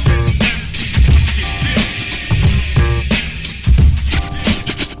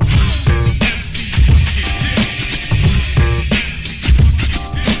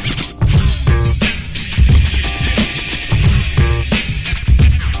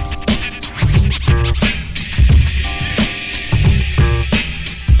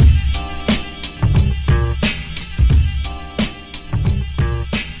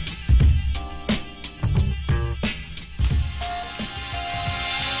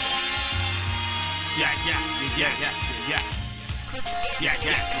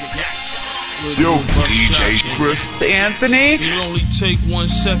 Yo, DJ Chris. Anthony. It'll only take 1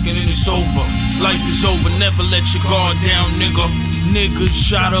 second and it's over. Life is over, never let your guard down, nigga. Niggas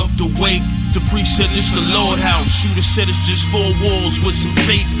shot up the wake. The priest said it's the Lord house. Shooter said it's just 4 walls with some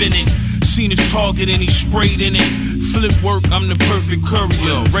faith in it. Seen his target and he sprayed in it. Flip work, I'm the perfect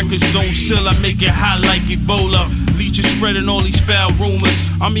courier. Records don't sell, I make it hot like Ebola. Leeches spreading all these foul rumors.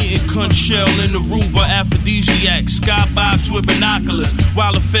 I'm eating cunt shell in the Aruba, aphrodisiac. Sky box with binoculars,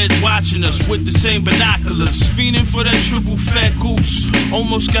 while the feds watching us with the same binoculars. Fiending for that triple fat goose.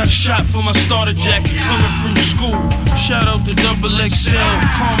 Almost got shot for my starter jacket coming from school. Shout out to Double XL,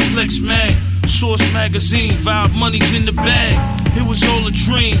 Complex Mag, Source Magazine, Vibe money's in the bag. It was all a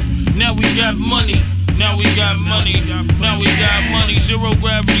dream, now we got money. Now we got money, now we got money. 0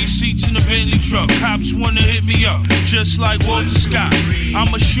 gravity seats in the Bentley truck. Cops wanna hit me up, just like Walter Scott.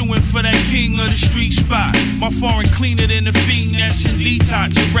 I'm a shoo-in for that king of the street spot. My foreign cleaner than the fiend that's in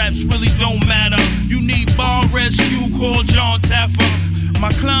detox. Your raps really don't matter. You need bar rescue, call John Taffer.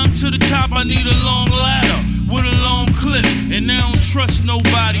 My climb to the top, I need a long ladder with a long clip, and I don't trust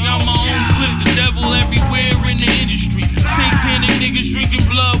nobody. I'm my own clip, the devil everywhere in the industry. Satanic niggas drinking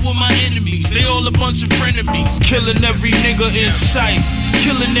blood with my enemies. They all a bunch of frenemies. Killing every nigga in sight,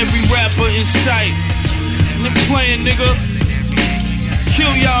 killing every rapper in sight. And they playing, nigga.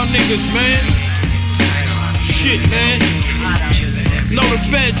 Kill y'all niggas, man. Shit, man. Know the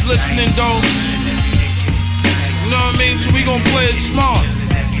feds listening, though. You know what I mean? So we gon' play it smart.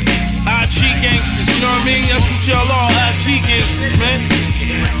 IG gangsters, you know what I mean? That's what y'all are, IG gangsters,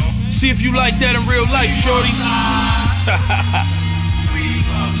 man. See if you like that in real life, shorty.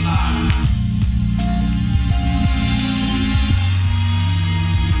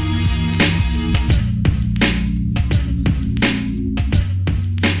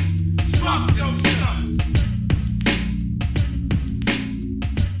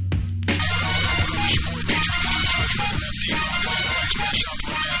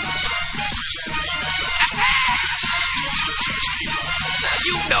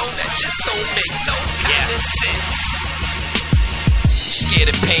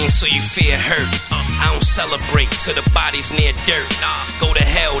 So you fear hurt. I don't celebrate till the body's near dirt. Go to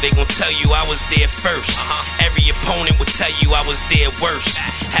hell, they gon' tell you I was there first. Every opponent will tell you I was there worse.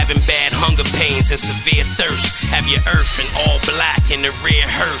 Having bad hunger pains and severe thirst. Have your earth in all black in the rear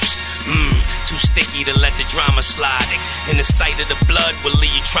hearse. Too sticky to let the drama slide. And the sight of the blood will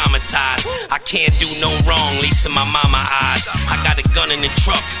leave you traumatized. I can't do no wrong, least in my mama eyes. I got a gun in the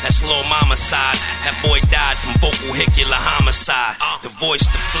truck, that's little mama size. That boy died from vehicular homicide. The voice,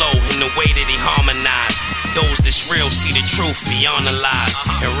 the flow, and the way that he harmonized. Those that's real see the truth beyond the lies.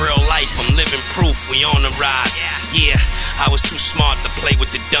 In real life, I'm living proof we on the rise. Yeah, I was too smart to play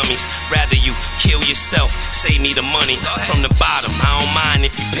with the dummies. Rather you kill yourself, save me the money. From the bottom, I don't mind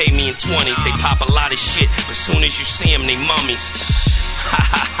if you pay me in 20s. They pop a lot of shit, but soon as you see them, they mummies. Ha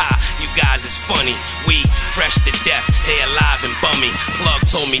ha ha, you guys is funny. We fresh to death, they alive and bummy. Plug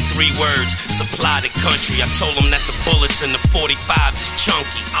told me 3 words, supply the country. I told him that the bullets and the 45s is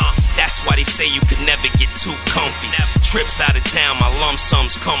chunky. That's why they say you could never get too comfy. Trips out of town, my lump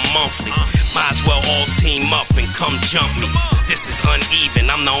sums come monthly. Might as well all team up and come jump me. This is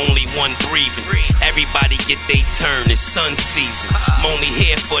uneven, I'm the only one breathing. Everybody get their turn, it's sun season. I'm only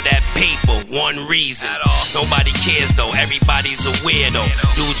here for that paper, one reason. Nobody cares though, everybody's aware though.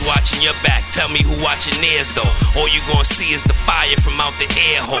 Dudes watching your back, tell me who watching theirs though. All you gonna see is the fire from out the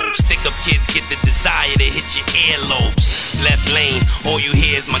air holes. Stick up kids get the desire to hit your earlobes. Left lane, all you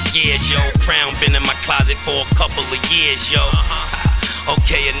hear is my gears, yo. Crown been in my closet for a couple of years, yo.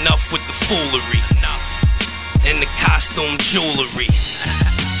 Okay, enough with the foolery. And the costume jewelry.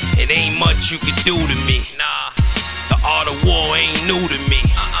 It ain't much you can do to me. The art of war ain't new to me.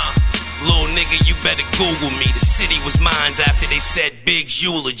 Little nigga, you better Google me. The city was mine's after they said Big's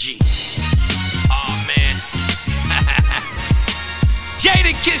eulogy. Aw, man.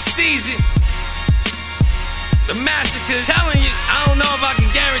 JadaKiss season. The massacre. Telling you, I don't know if I can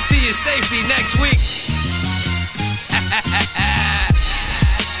guarantee your safety next week.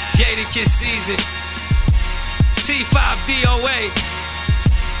 JadaKiss season. T5DOA.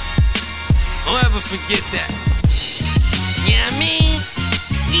 Don't ever forget that. Yeah, I mean?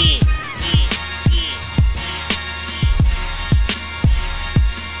 Yeah.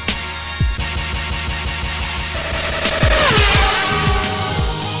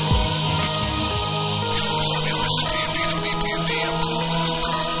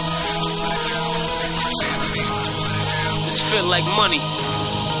 This feel like money.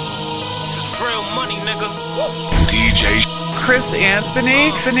 This is real money, nigga. DJ Chris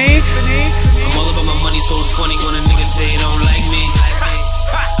Anthony. I'm all about my money, so it's funny when a nigga say he don't like me.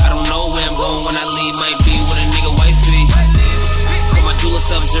 I don't know where I'm going when I leave, might be with a nigga wifey. Call my jeweler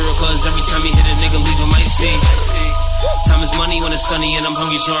Sub-Zero, cause every time he hit a nigga, leave him my seat. Time is money when it's sunny and I'm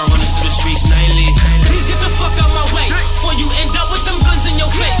hungry, so I'm running through the streets nightly. Please get the fuck out my way, before you end up with them guns in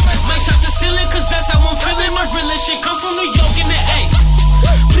your face. Might chop the ceiling, cause that's how I'm feeling. My realest shit come from New York in the A.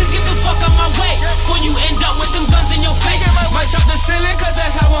 Please get the fuck out my way, before you end up with them guns in your face. Might chop the ceiling, cause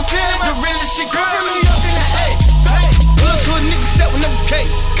that's how I'm feeling. The realest shit come from New York in the A. Pull up to a nigga set with number K.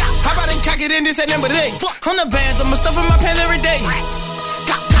 How about I cock it in this at number day? On the bands, I'm stuff in my pants every day.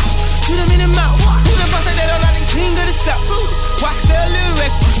 Shoot them in the mouth. Who the fuck say they don't like the king of the south? Watch sell a little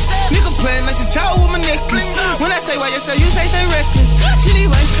reckless. Nigga playing like she tall with my necklace. When I say YSL, you say stay reckless. She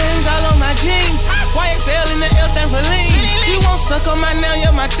leave white stains all on my jeans. YSL in the L stand for lean. She won't suck on my nail,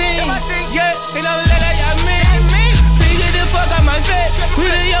 yeah, my thing. Yeah, and I'm let her, yeah, me. Please get the fuck out my face. We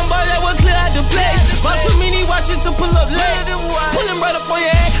the young boy that will clear out the place. Bought too many watches to pull up late. Pull him right up on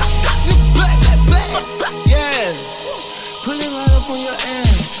your ass. Black. Yeah. Pull him right up on your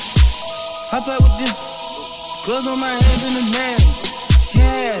ass. Hop out with them. Clothes on my hands in the man.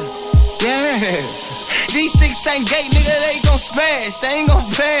 Yeah. These sticks ain't gay, nigga, they gon' smash. They ain't gon'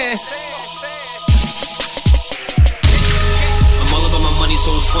 pass. I'm all about my money,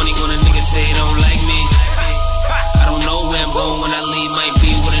 so it's funny when a nigga say he don't like me. I don't know where I'm going when I leave, might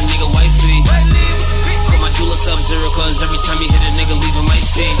be with a nigga wifey. Call my jeweler Sub-Zero, cause every time he hit a nigga, leave him my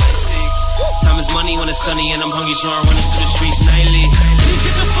seat. Time is money when it's sunny and I'm hungry, so I'm running through the streets nightly. Please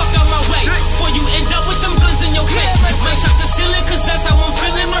get the fuck out my way, before you end up with them guns in your face. Might chop the ceiling, cause that's how I'm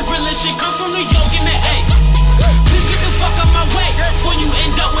feeling. My realest shit come from New York in the A. Please get the fuck out my way, before you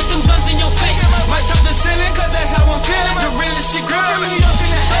end up with them guns in your face. Might chop the ceiling, cause that's how I'm feeling. The realest shit come from New York in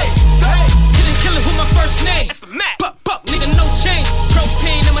the A. Killen with my first name. That's the Mack. Nigga, no change.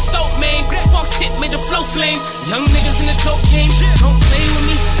 Propane in my throat, man. Sparks hit, made the flow flame. Young niggas in the dope game. Don't play with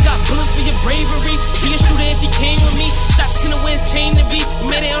me. Got bullets for your bravery. Be a shooter if you came with me. Shots in the wind's chain to be. We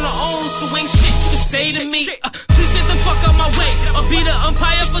made it on our own, so ain't shit you can say to me. Please get the fuck out my way. I'll be the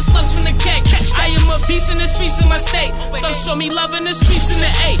umpire for slugs from the cake. I am a beast in the streets of my state. Thugs show me love in the streets in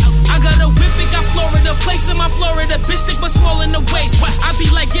the A. I got a whip, it got Florida plates in my Florida. Bitch thick but small in the waist. I be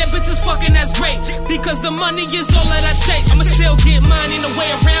like, yeah, bitches fucking, that's great. Because the money is all that I chase. I'ma still get mine in the way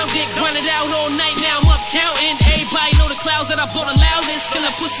around it. Grind it out all night, now I'm up counting. Everybody know the clouds that I blow the loudest. Kill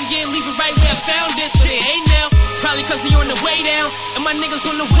a pussy and leave it right where I found it. So they hate now, probably cause they on the way down. And my niggas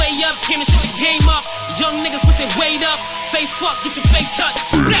on the way up, came to shit the game up. Young niggas with their weight up. Face fuck, get your face touched.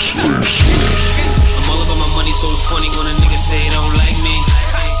 I'm all about my money, so it's funny when a nigga say he don't like me.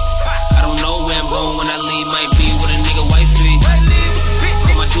 I don't know where I'm going when I leave, might be with a nigga wifey.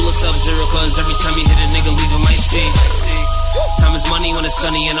 Call my jeweler Sub-Zero, cause every time he hit a nigga, leave him my seat. Time is money when it's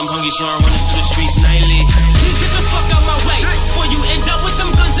sunny and I'm hungry, so I'm running through the streets nightly. Please get the fuck out my way, before you end up with them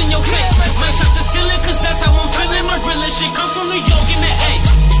guns in your face. Might chop the ceiling, cause that's how I'm feeling. My realest shit come from New York in the A.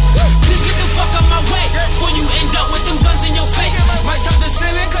 Please get the fuck out my way, before you end up with them guns in your face. Might chop the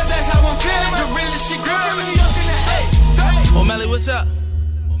ceiling, cause that's how I'm feeling. The realest shit come from New York in the A. O'Malley, what's up?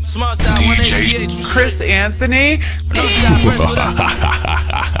 Small style, DJ Chris Anthony.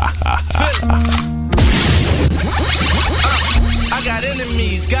 I got in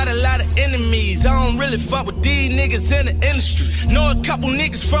enemies, got a lot of enemies. I don't really fuck with these niggas in the industry. Know a couple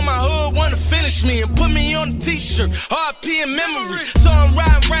niggas from my hood wanna finish me and put me on a t-shirt. RP in memory. So I'm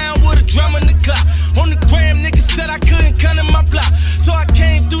riding around with a drum in the clock. On the gram, niggas said I couldn't come in my block. So I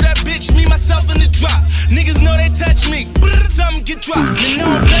came through that bitch, me, myself, in the drop. Niggas know they touch me, something get dropped. And I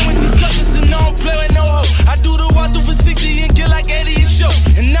don't play with these suckers and I don't play with no hoe. I do the walk through for 60 and get like 80 a show.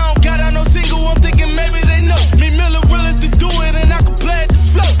 And I don't got out no single, I'm thinking maybe they know. MeekMillz Realist to do it and I can play at the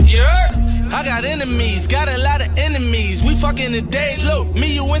flow. You heard? I got enemies, got a lot of enemies. We fucking the day low,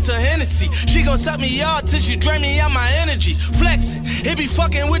 me, you, and some Hennessy. She gon' suck me all till she drain me out my energy. Flexing, it be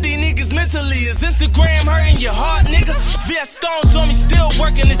fucking with these niggas mentally. Is Instagram hurting your heart, nigga? VS Stones on me, still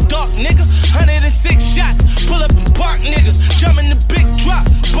working the dark, nigga. 106 shots, pull up and park, niggas. Jump in the big drop,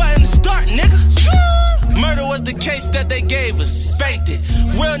 button to start, nigga. Murda was the case that they gave us, spanked it.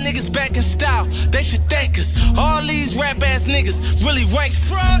 Real niggas back in style, they should thank us. All these rap ass niggas really ranks.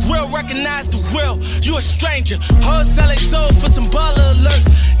 Real recognize the real, you a stranger. Hoes sell they soul for some baller alert.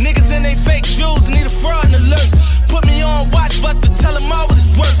 Niggas in they fake jewels need a fraud alert. Put me on watch buster, tell them all what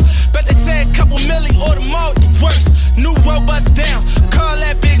it's worth. Bet they say a couple milli or them all the worst. New robust down, call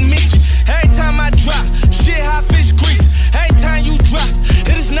that Big Meech. Every time I drop, shit hot fish grease. Every time you drop,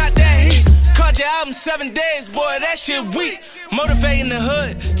 it is not that heat. Caught your album 7 days, boy, that shit weak. Motivating the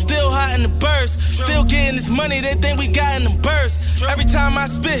hood, still hot in the birds. Still getting this money, they think we got in them birds. Every time I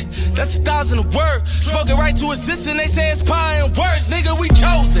spit, that's 1,000 a word. Spoken right to assistant, they say it's power in words. Nigga, we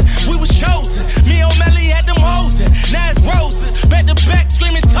chosen, we was chosen. Me and O'Malley had them hoes in, now it's roses. Back to back,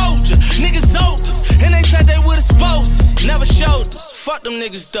 screaming told ya. Niggas sold us, and they said they would expose us. Never showed us, fuck them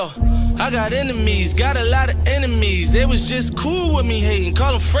niggas though. I got enemies, got a lot of enemies. They was just cool with me hating,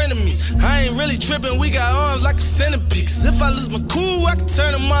 call them frenemies. I ain't really tripping, we got arms like a centipede. Cause if I lose my cool, I can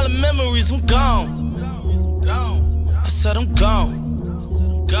turn them all to memories. I'm gone. I said I'm gone.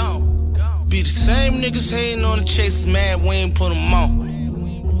 Be the same niggas hating on the chasers, man, we ain't put them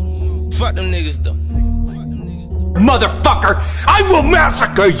on. Fuck them niggas though. Motherfucker, I will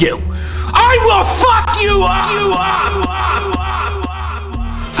massacre you. I will fuck you up.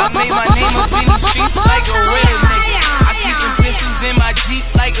 I made my name up in the streets like a real nigga. I keep them pistols in my Jeep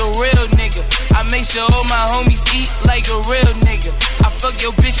like a real nigga. I make sure all my homies eat like a real nigga. I fuck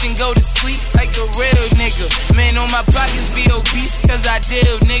your bitch and go to sleep like a real nigga. Man, on my pockets be obese cause I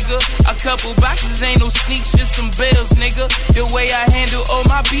deal, nigga. A couple boxes ain't no sneaks, just some bills, nigga. The way I handle all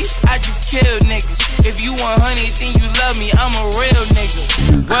my beefs, I just kill niggas. If you 100, then you love me, I'm a real nigga.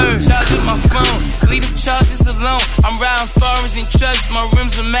 Word, charge with my phone, leave the charges alone. I'm riding foreigns and trucks, my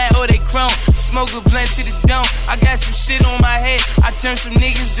rims are mad or they chrome. Smoke a blunt to the dome, I got some shit on my head. I turn some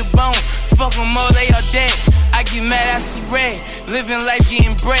niggas to bone, fuck them all, they are dead. I get mad, I see red, living life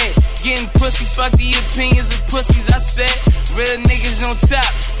getting bread. Getting pussy, fuck the opinions of pussies, I said. Real niggas on top,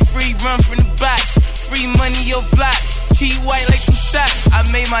 free run from the box. Free money, your blocks, key white like them socks. I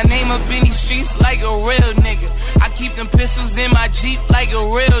made my name up in these streets like a real nigga. I keep them pistols in my Jeep like a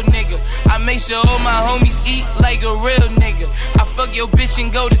real nigga. I make sure all my homies eat like a real nigga. I fuck your bitch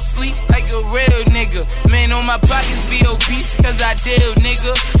and go to sleep like a real nigga. Man, on my pockets be obese cause I deal,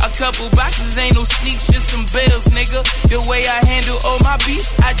 nigga. A couple boxes ain't no sneaks, just some bills, nigga. The way I handle all my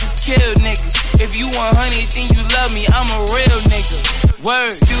beefs, I just kill niggas. If you 100, then you love me, I'm a real nigga.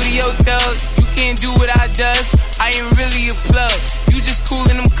 Word, studio thug, you can't do what I does. I ain't really a plug, you just cool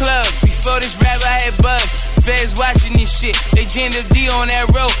in them clubs. Before this rap I had buzz, feds watching this shit. They jammed up D on that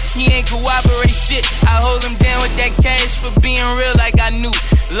road, he ain't cooperate shit. I hold him down with that cash for being real like I knew.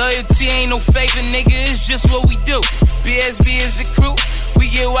 Loyalty ain't no favor, nigga, it's just what we do. BSB is the crew, we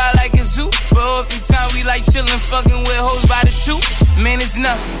get wild like a zoo. But oftentimes we like chillin', fucking with hoes by the two. Man, it's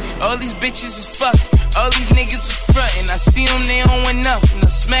nothing, all these bitches is fucking. All these niggas are frontin', I see them, they don't want nothing. I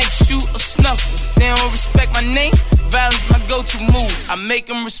smack, shoot, or snuffle. They don't respect my name, violence my go-to move. I make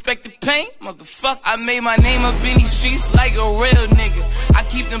them respect the pain, motherfucker. I made my name up in these streets like a real nigga. I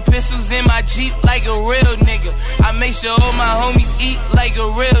keep them pistols in my Jeep like a real nigga. I make sure all my homies eat like a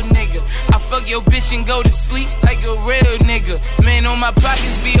real nigga. I fuck your bitch and go to sleep like a real nigga. Man, on my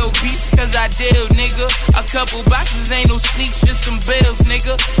pockets be obese cause I deal, nigga. A couple boxes ain't no sneaks, just some bills,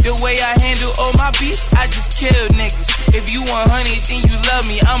 nigga. The way I handle all my beefs, I just kill niggas. If you 100, then you love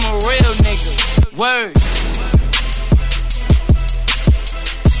me, I'm a real nigga. Word.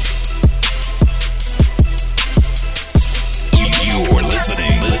 You're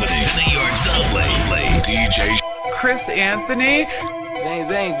listening to New York's LA DJ Chris Anthony. Bang,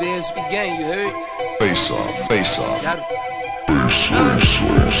 bang, bitch, we gang, you heard? Face off, face off.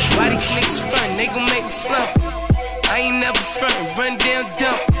 Why these niggas front? They gon' make me slump. I ain't never front, run down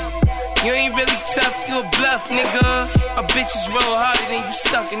dump. You ain't really tough, you a bluff, nigga. My bitches roll harder than you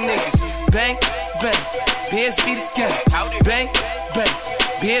suckin' niggas. Bang, bang, BSB the gang. Bang, bang,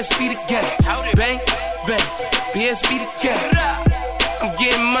 BSB the gang. Bang, bang, BSB the gang. I'm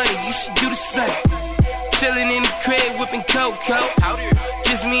getting money, you should do the same. Chillin' in the crib, whipping cocoa.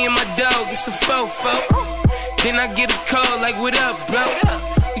 Just me and my dog, it's a fofo. Then I get a call like, what up, bro?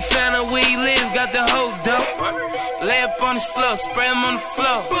 We found out where he live, got the whole dope. Lay up on his floor, spray him on the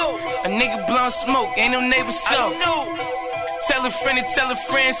floor. A nigga blowing smoke, ain't no neighbor so. Tell a friend and tell a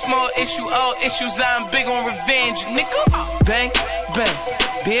friend, small issue, all issues, I'm big on revenge, nigga. Bang, bang,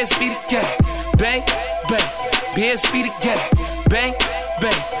 BSB the gang. Bang, bang, BSB the gang. Bang,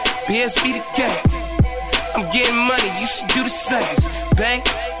 bang, BSB the gang. I'm getting money, you should do the same. Bang,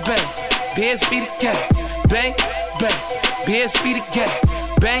 bang, BSB the gang. Bang, bang, BSB the gang.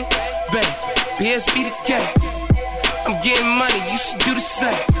 Bang, bang, BSB the gang. I'm getting money, you should do the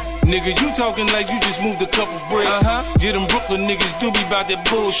same. Nigga, you talking like you just moved a couple bricks. Yeah, them Brooklyn niggas do be about that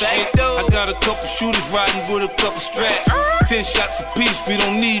bullshit. I got a couple shooters riding with a couple straps. 10 shots apiece, we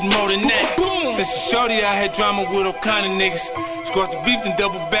don't need more than that. Since a shorty, I had drama with all kind of niggas. Squash the beef and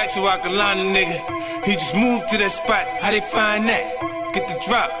double back so I could line a nigga. He just moved to that spot, how they find that? Get the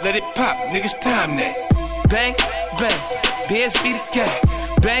drop, let it pop, niggas time that. Bang, bang, BSB the gang.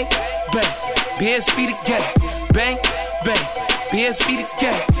 Bang, bang, BSB the gang. Bang, bang, BSB the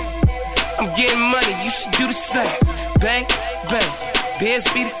gang. I'm getting money, you should do the same. Bang, bang,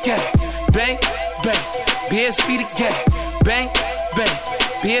 BSB the gang. Bang, bang, BSB the gang. Bang, bang,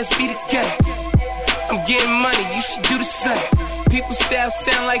 BSB the gang. I'm getting money, you should do the same. People say I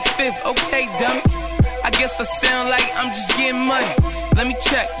sound like Fifth, okay, dummy. I guess I sound like I'm just getting money. Let me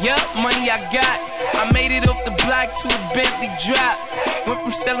check, yup, money I got. I made it off the block to a Bentley drop. Went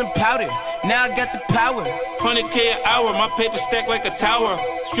from selling powder, now I got the power. 100K an hour, my paper stack like a tower.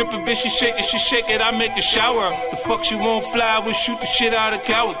 Stripper bitch, she shake it, I make a shower. The fuck she won't fly, we'll shoot the shit out of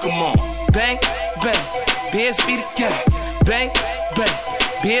coward, come on. Bang, bang, BSB the gang. Bang, bang,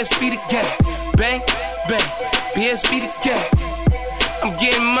 BSB the gang. Bang, bang, BSB the gang. I'm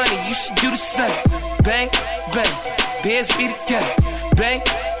getting money, you should do the same. Bang, bang, BSB the gang. Bang,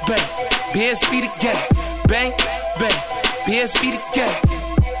 bang, BSB the gang. Bang, bang, BSB the gang.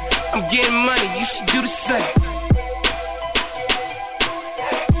 I'm getting money, you should do the same.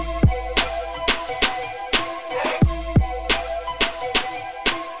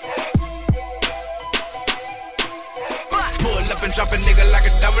 Pull up and drop a nigga like a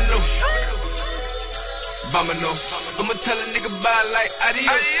domino. Vamonos. I'ma tell a nigga bye like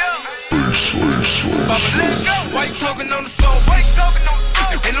adios. Vamonos. Why you talking on the phone, bitch?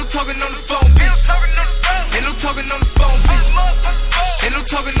 Ain't no talking on the phone, bitch. Ain't no talking on the phone, bitch. Ain't no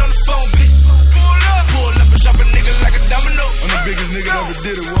talking on the phone, bitch. Pull up and drop a nigga like a domino. I'm the biggest nigga that ever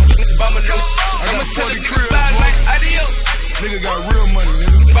did it, bro. Vamonos. I'ma tell a nigga bye like adios. Nigga got real money,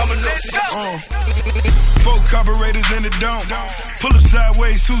 nigga. Vamonos. 4 carburetors in the dome. Pull up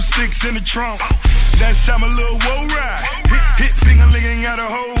sideways, 2 sticks in the trunk. That's how my little woe ride. Hit finger licking out a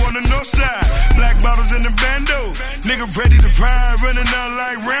hole on the north side. Black bottles in the bando. Nigga ready to ride, running out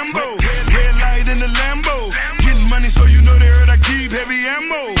like Rambo. Red light in the Lambo. Getting money so you know they heard I keep heavy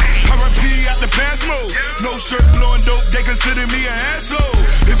ammo. RIP out the pass mode. No shirt blowing dope, they consider me an asshole.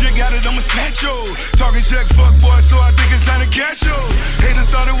 If you got it, I'ma snatch yo. Talking check, fuck boy, so I think it's time to cash yo. Haters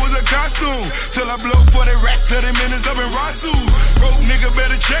thought it was a costume. Till I blow for the rack, 30 minutes up in Rasu. Broke nigga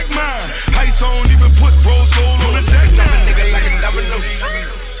better check mine. Ice on, even put rose gold on the tech line. Nigga like a domino.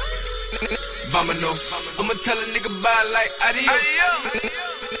 Vamonos. I'ma tell a nigga bye like adios.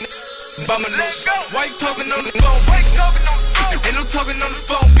 Vamonos. Why you talking on the phone, bitch? Ain't no talking on the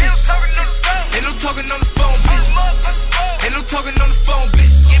phone, bitch. Ain't no talking on the phone, bitch. Ain't no talking on the phone,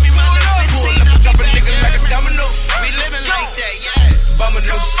 bitch. Give me my little 15, I'll drop a nigga like a domino. We living like that, yeah.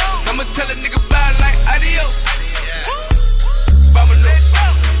 Vamonos. I'ma tell a nigga bye like adios. Vamonos.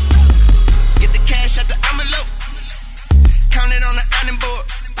 Get the cash out the envelope. Count it on the ironing board.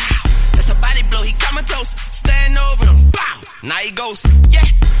 That's a body blow, he comatose. Stand over him, bow. Now he goes, yeah.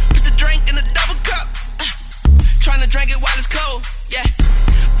 Put the drink in a double cup. Tryna drink it while it's cold, yeah.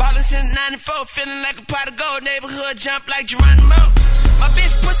 Ballin' since 94, feeling like a pot of gold. Neighborhood jump like Geronimo. My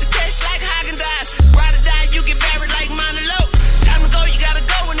bitch pussy taste like Haagen-Dazs. Ride or die, you get buried like Monologue. Time to go, you gotta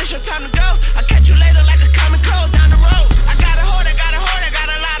go when it's your time to go. I'll catch you later like a common cold down the road. I got a whore, I got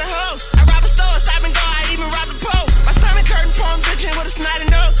a lot of hoes. I rob a store, stop and go, I even rob the pole. My stomach curtain palms itching with a snotty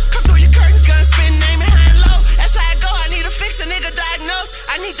nose. Come through your curtains, gun spin, name it high and low. That's how I go, I need to fix a nigga diagnose.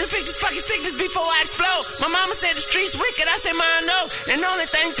 I need to fix his fucking sickness before I explode. My mama said the streets wicked, I said mine no. And the only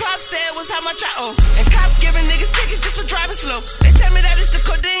thing Pops said was how much I owe. And cops giving niggas tickets just for driving slow. They tell me that it's the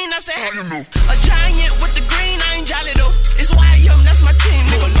codeine, I said how you know? A giant with the green, I ain't jolly though. It's YaYo, that's my team,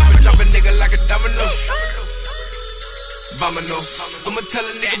 nigga. Drop a nigga like a domino. Vamonos. I'ma tell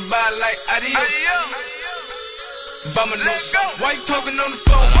a nigga bye like adios. Vamonos. Why you talking on the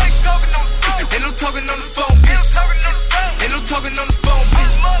phone? Ain't no talking on the phone, bitch. Ain't no talking on the phone,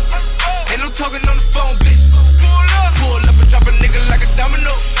 bitch. Ain't no talking on the phone, bitch. Pull up and drop a nigga like a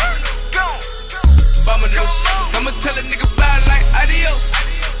domino. Vamonos. I'ma tell a nigga bye like adios.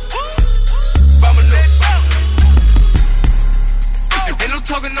 Vamonos. Ain't no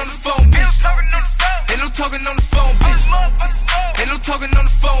talking on the phone, bitch. Ain't no talking on the phone, bitch. Ain't no talking on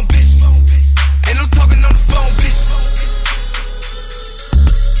the phone, bitch. Ain't no talking on the phone, bitch.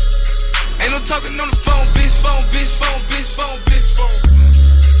 Ain't no talking on the phone, bitch. Phone, bitch. Phone, bitch. Phone, bitch. Phone.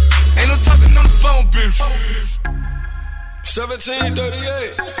 Ain't no talking on the phone, bitch.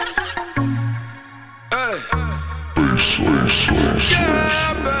 1738. Hey.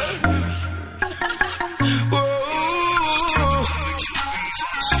 Yeah, baby.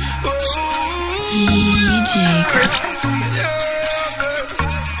 DJ Kirk.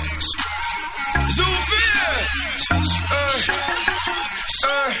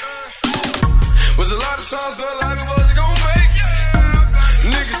 Was a lot of times felt like it wasn't gon' make.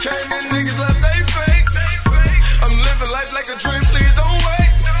 Niggas came in, niggas left, they fake. I'm living life like a dream, please don't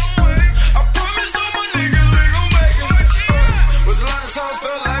wait. I promise all my niggas we gon' make it. Was a lot of times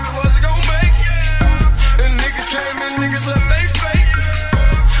felt like it wasn't gon' make. And niggas came in, niggas left, they fake.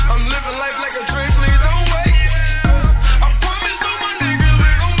 I'm living life like a dream, please don't wait. I promise all my niggas we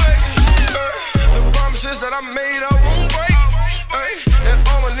gon' make it. The promises that I made, I won't break. And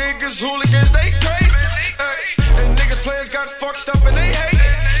all my niggas hooligans, they crazy. And niggas' plans got fucked up and they hate.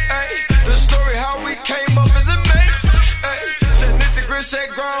 The story how we came up is amazing. Said nitty grit, said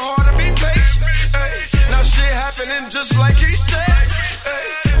grind hard and be patient. Now shit happening just like he said.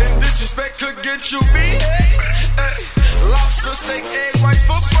 And disrespect could get you beat. Lobster, steak, egg whites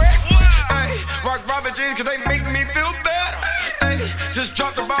for breakfast. Rock Robin jeans cause they make me feel better. Just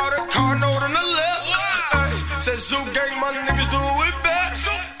dropped about a car note on the left. Said Zoo gang, my niggas do it better.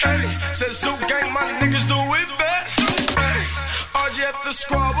 Said Zoo gang, my niggas do it better. RGF the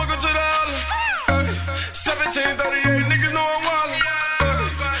squad, welcome to the island. 1738, niggas know I'm wildin'.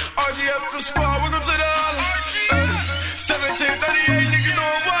 RGF the squad, welcome to the island. 1738, niggas know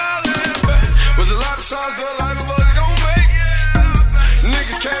I'm wildin'. Was a lot of times felt like it wasn't gon' make.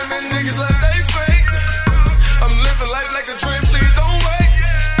 Niggas came in, niggas left, they fake. I'm living life like a dream, please don't wait.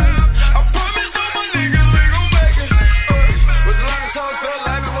 I promise all my niggas we gon' make it. Was a lot of times felt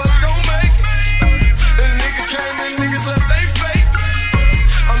like it wasn't gon' make. And niggas came in, niggas left, they fake.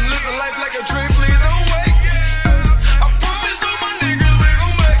 I'm living life like a dream, please don't wait. I promise all my niggas we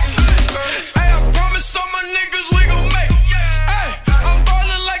gon' make it. Hey, I promise all my niggas we gon' make it. Hey, I'm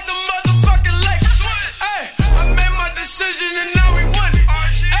ballin' like the motherfucking Lakers. Hey, I made my decision and now we won it.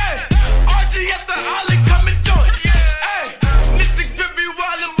 Hey, RGF the Ollie coming through it. Hey, nigga grip be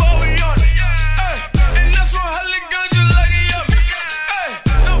wildin', boy, we on it. Hey, and that's why hella guns you like the oven. Hey,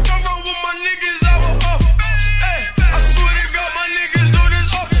 don't come wrong with my niggas, I will off. Hey, I swear to God, my niggas do this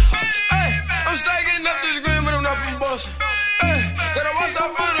often. Hey, I'm stacking up this green, but I'm not from Boston. Hey, gotta watch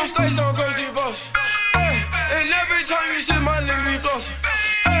out for them states, don't cause these bosses. Hey, and every time you see my niggas be flossing.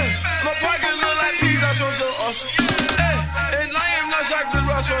 Hey, my pockets look like peas, I so awesome. Hey, and I am not shocked, this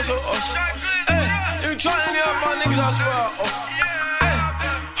rock so awesome. Hey, you trying to help my niggas, I swear I'm off. Hey,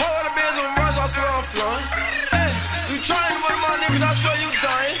 hold the bands on runs, I swear I'm flying. Hey, you trying to with my niggas, I swear you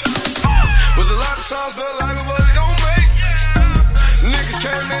dying. Was a lot of times felt like it wasn't gon' make. Niggas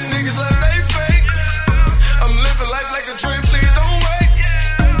came in, niggas left, they fake. I'm living life like a dream, please don't wait.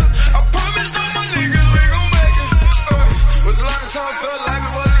 I promise all my niggas we gon' make it. Was a lot of times felt like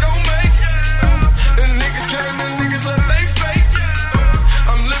it wasn't gon' make. And niggas came in, niggas left, they fake.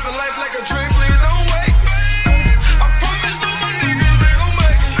 I'm living life like a dream, please don't wait. I promise all my niggas we gon'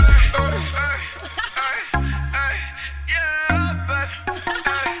 make it. Yeah, baby.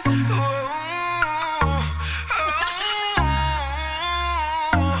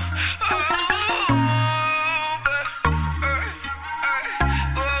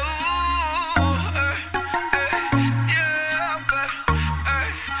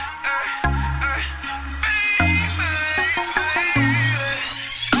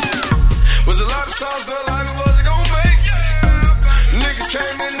 Was a lot of times felt like it wasn't gon' make. Niggas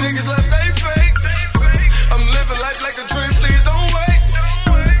came in, niggas left, they fake. I'm living life like a dream, please don't wait.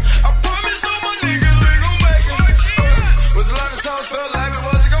 I promise all my niggas we gon' make it. Was a lot of times felt like it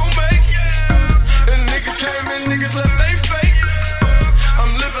wasn't gon' make. came and niggas left they fake.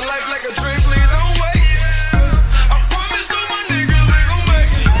 I'm living life like a dream, please don't wait. I promise to my niggas we gon'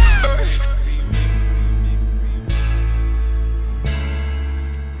 make it.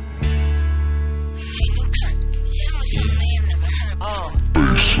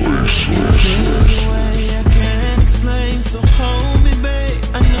 Feels the way I can't explain, so hold me, babe.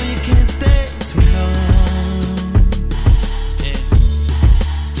 I know you can't stay too long.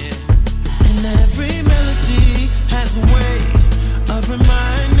 And every melody has a way of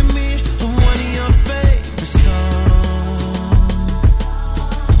reminding me of one of your favorite songs.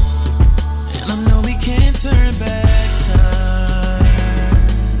 And I know we can't turn back time.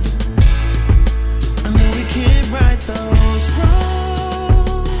 I know we can't right those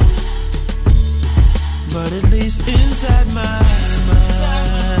wrongs, but at least inside my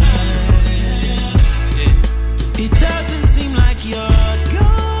mind, it doesn't seem like you're gone.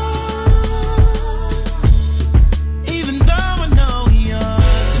 Even though I know you're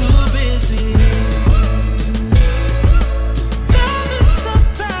too busy loving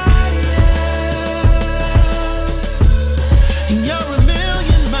somebody else, and you're a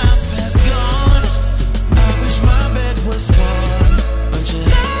million miles past gone. I wish my bed was warm, but you're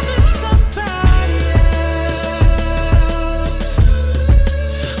loving somebody else.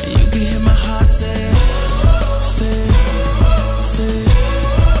 You can hear my heart say, say, say,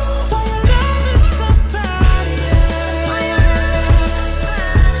 why you loving somebody else?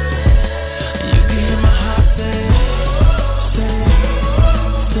 You can hear my heart say, say,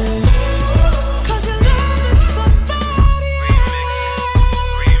 say, 'cause you're loving somebody else.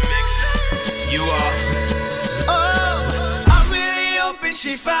 You are. Oh, I'm really hoping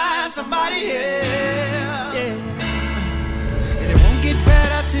she finds somebody else. Yeah. And it won't get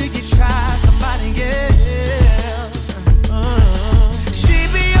better till you try somebody else. She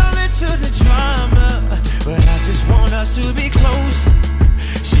be all into the drama, but I just want us to be close.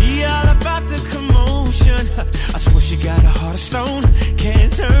 She all about the commotion. I swear she got a heart of stone,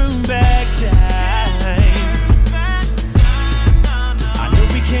 can't turn back time. I know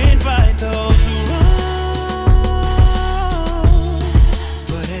we can't fight those wrongs,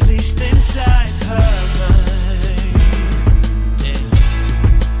 but at least inside her mind,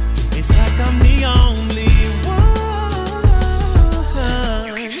 it's like I'm the only one.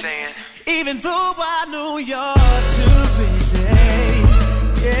 You keep saying. Even though I know you're too busy,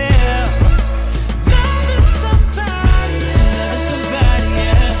 yeah, loving somebody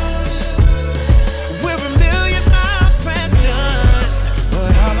else. We're a million miles past done,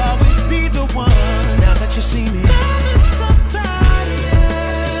 but I'll always be the one. Now that you see me loving somebody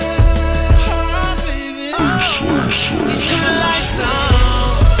else, oh baby, oh, get your lights on,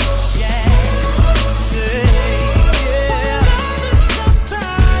 yeah, say, yeah, loving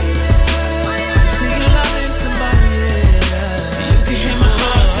somebody else. See you loving somebody else. You can hear my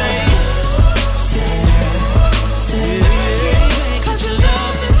heart say, say, say, 'cause you're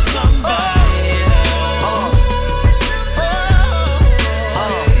loving somebody else.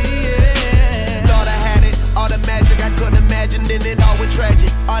 Thought I had it, all the magic I couldn't imagine, then it all went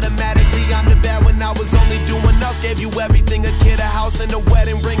tragic. Automatically, I'm the bad when I was only doing us. Gave you everything, a kid, a house, and a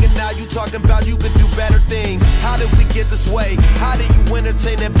wedding ring, and now you talking about you could do better things. How did we get this way? How did you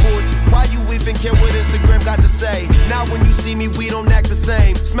entertain that boy? Why you even care what Instagram got to say? Now when you see me, we don't act the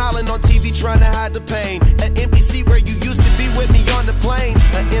same. Smiling on TV, trying to hide the pain. An empty seat where you used to be with me on the plane.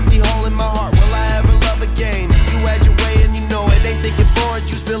 An empty hole in my heart, will I ever love again? You had your way and you know it ain't thinking forward,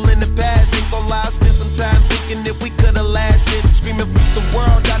 you still in the past. Ain't gon' lie, I spent some time thinking if we could've lasted. Screaming for the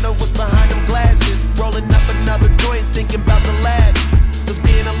world, I know what's behind them glasses. Rolling up another joint, thinking about the laughs. 'Cause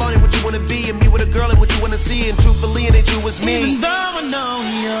being alone ain't what you wanna be, and me with a girl ain't what you wanna see, and truthfully it ain't you, it's me. Even though I know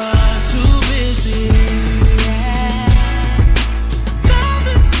you're too busy,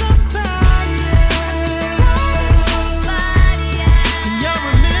 loving somebody else, and you're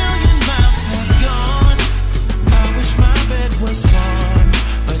a million miles past gone. I wish my bed was warm,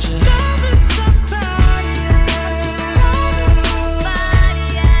 but you're loving somebody else.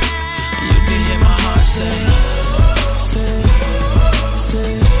 You can hear my heart say, say,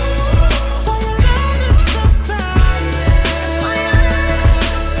 say, why you loving somebody else?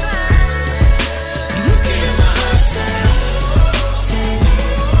 You can hear my heart say, say,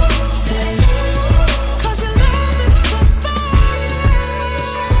 say, 'cause you're loving somebody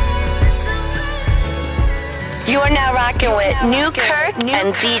else. You are now rocking with Nu-Kirk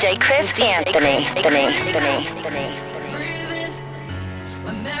and DJ Chris Anthony.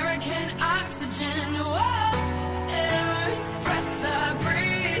 American oxygen, whoa, every breath I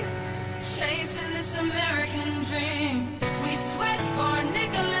breathe, chasing this American dream. We sweat for a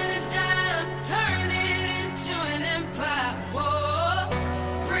nickel and a dime, turn it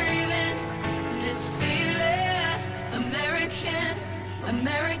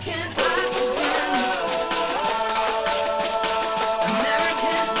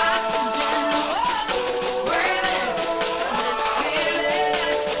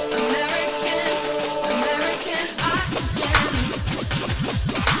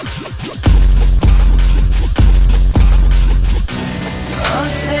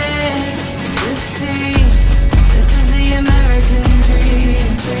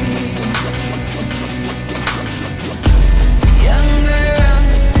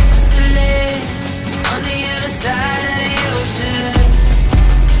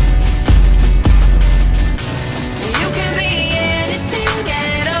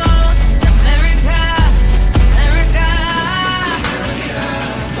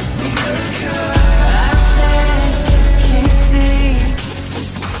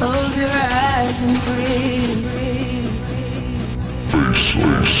rise and breathe.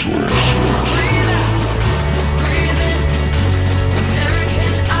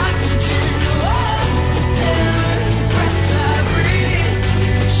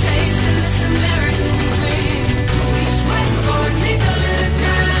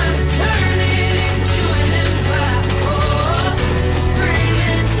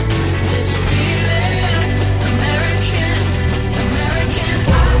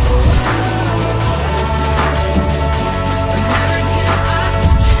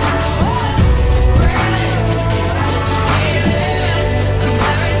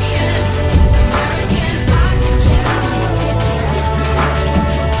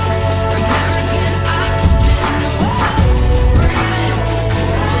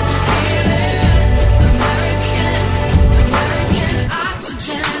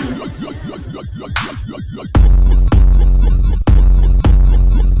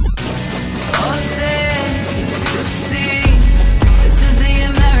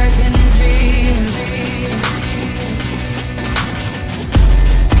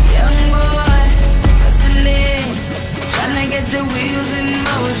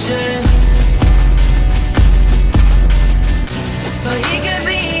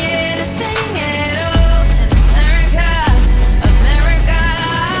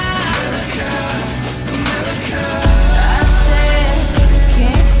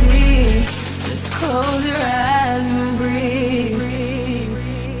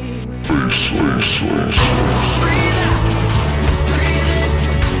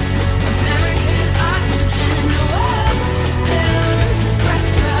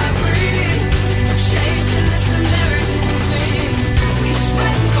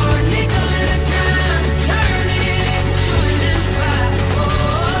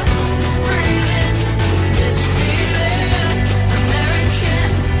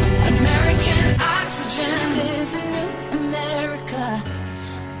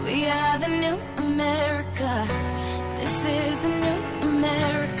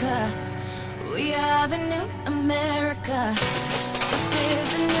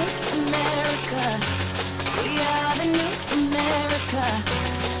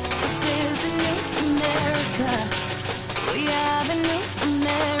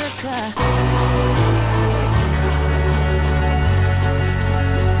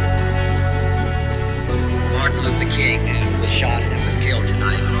 Martin Luther King was shot and was killed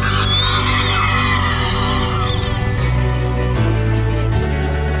tonight.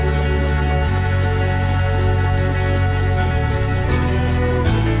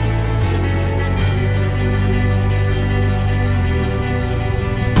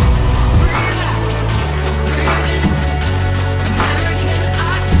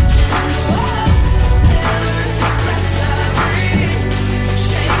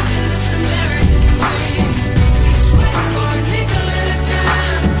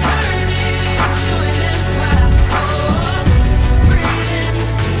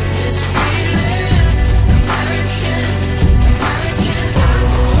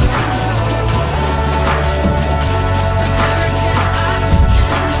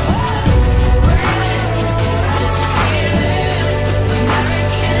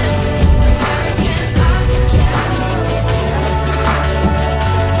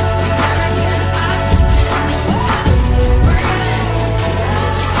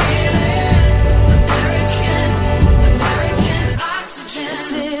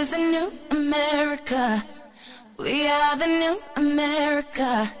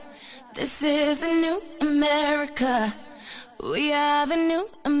 This is the new America. We are the new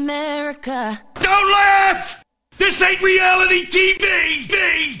America. Don't laugh! This ain't reality TV!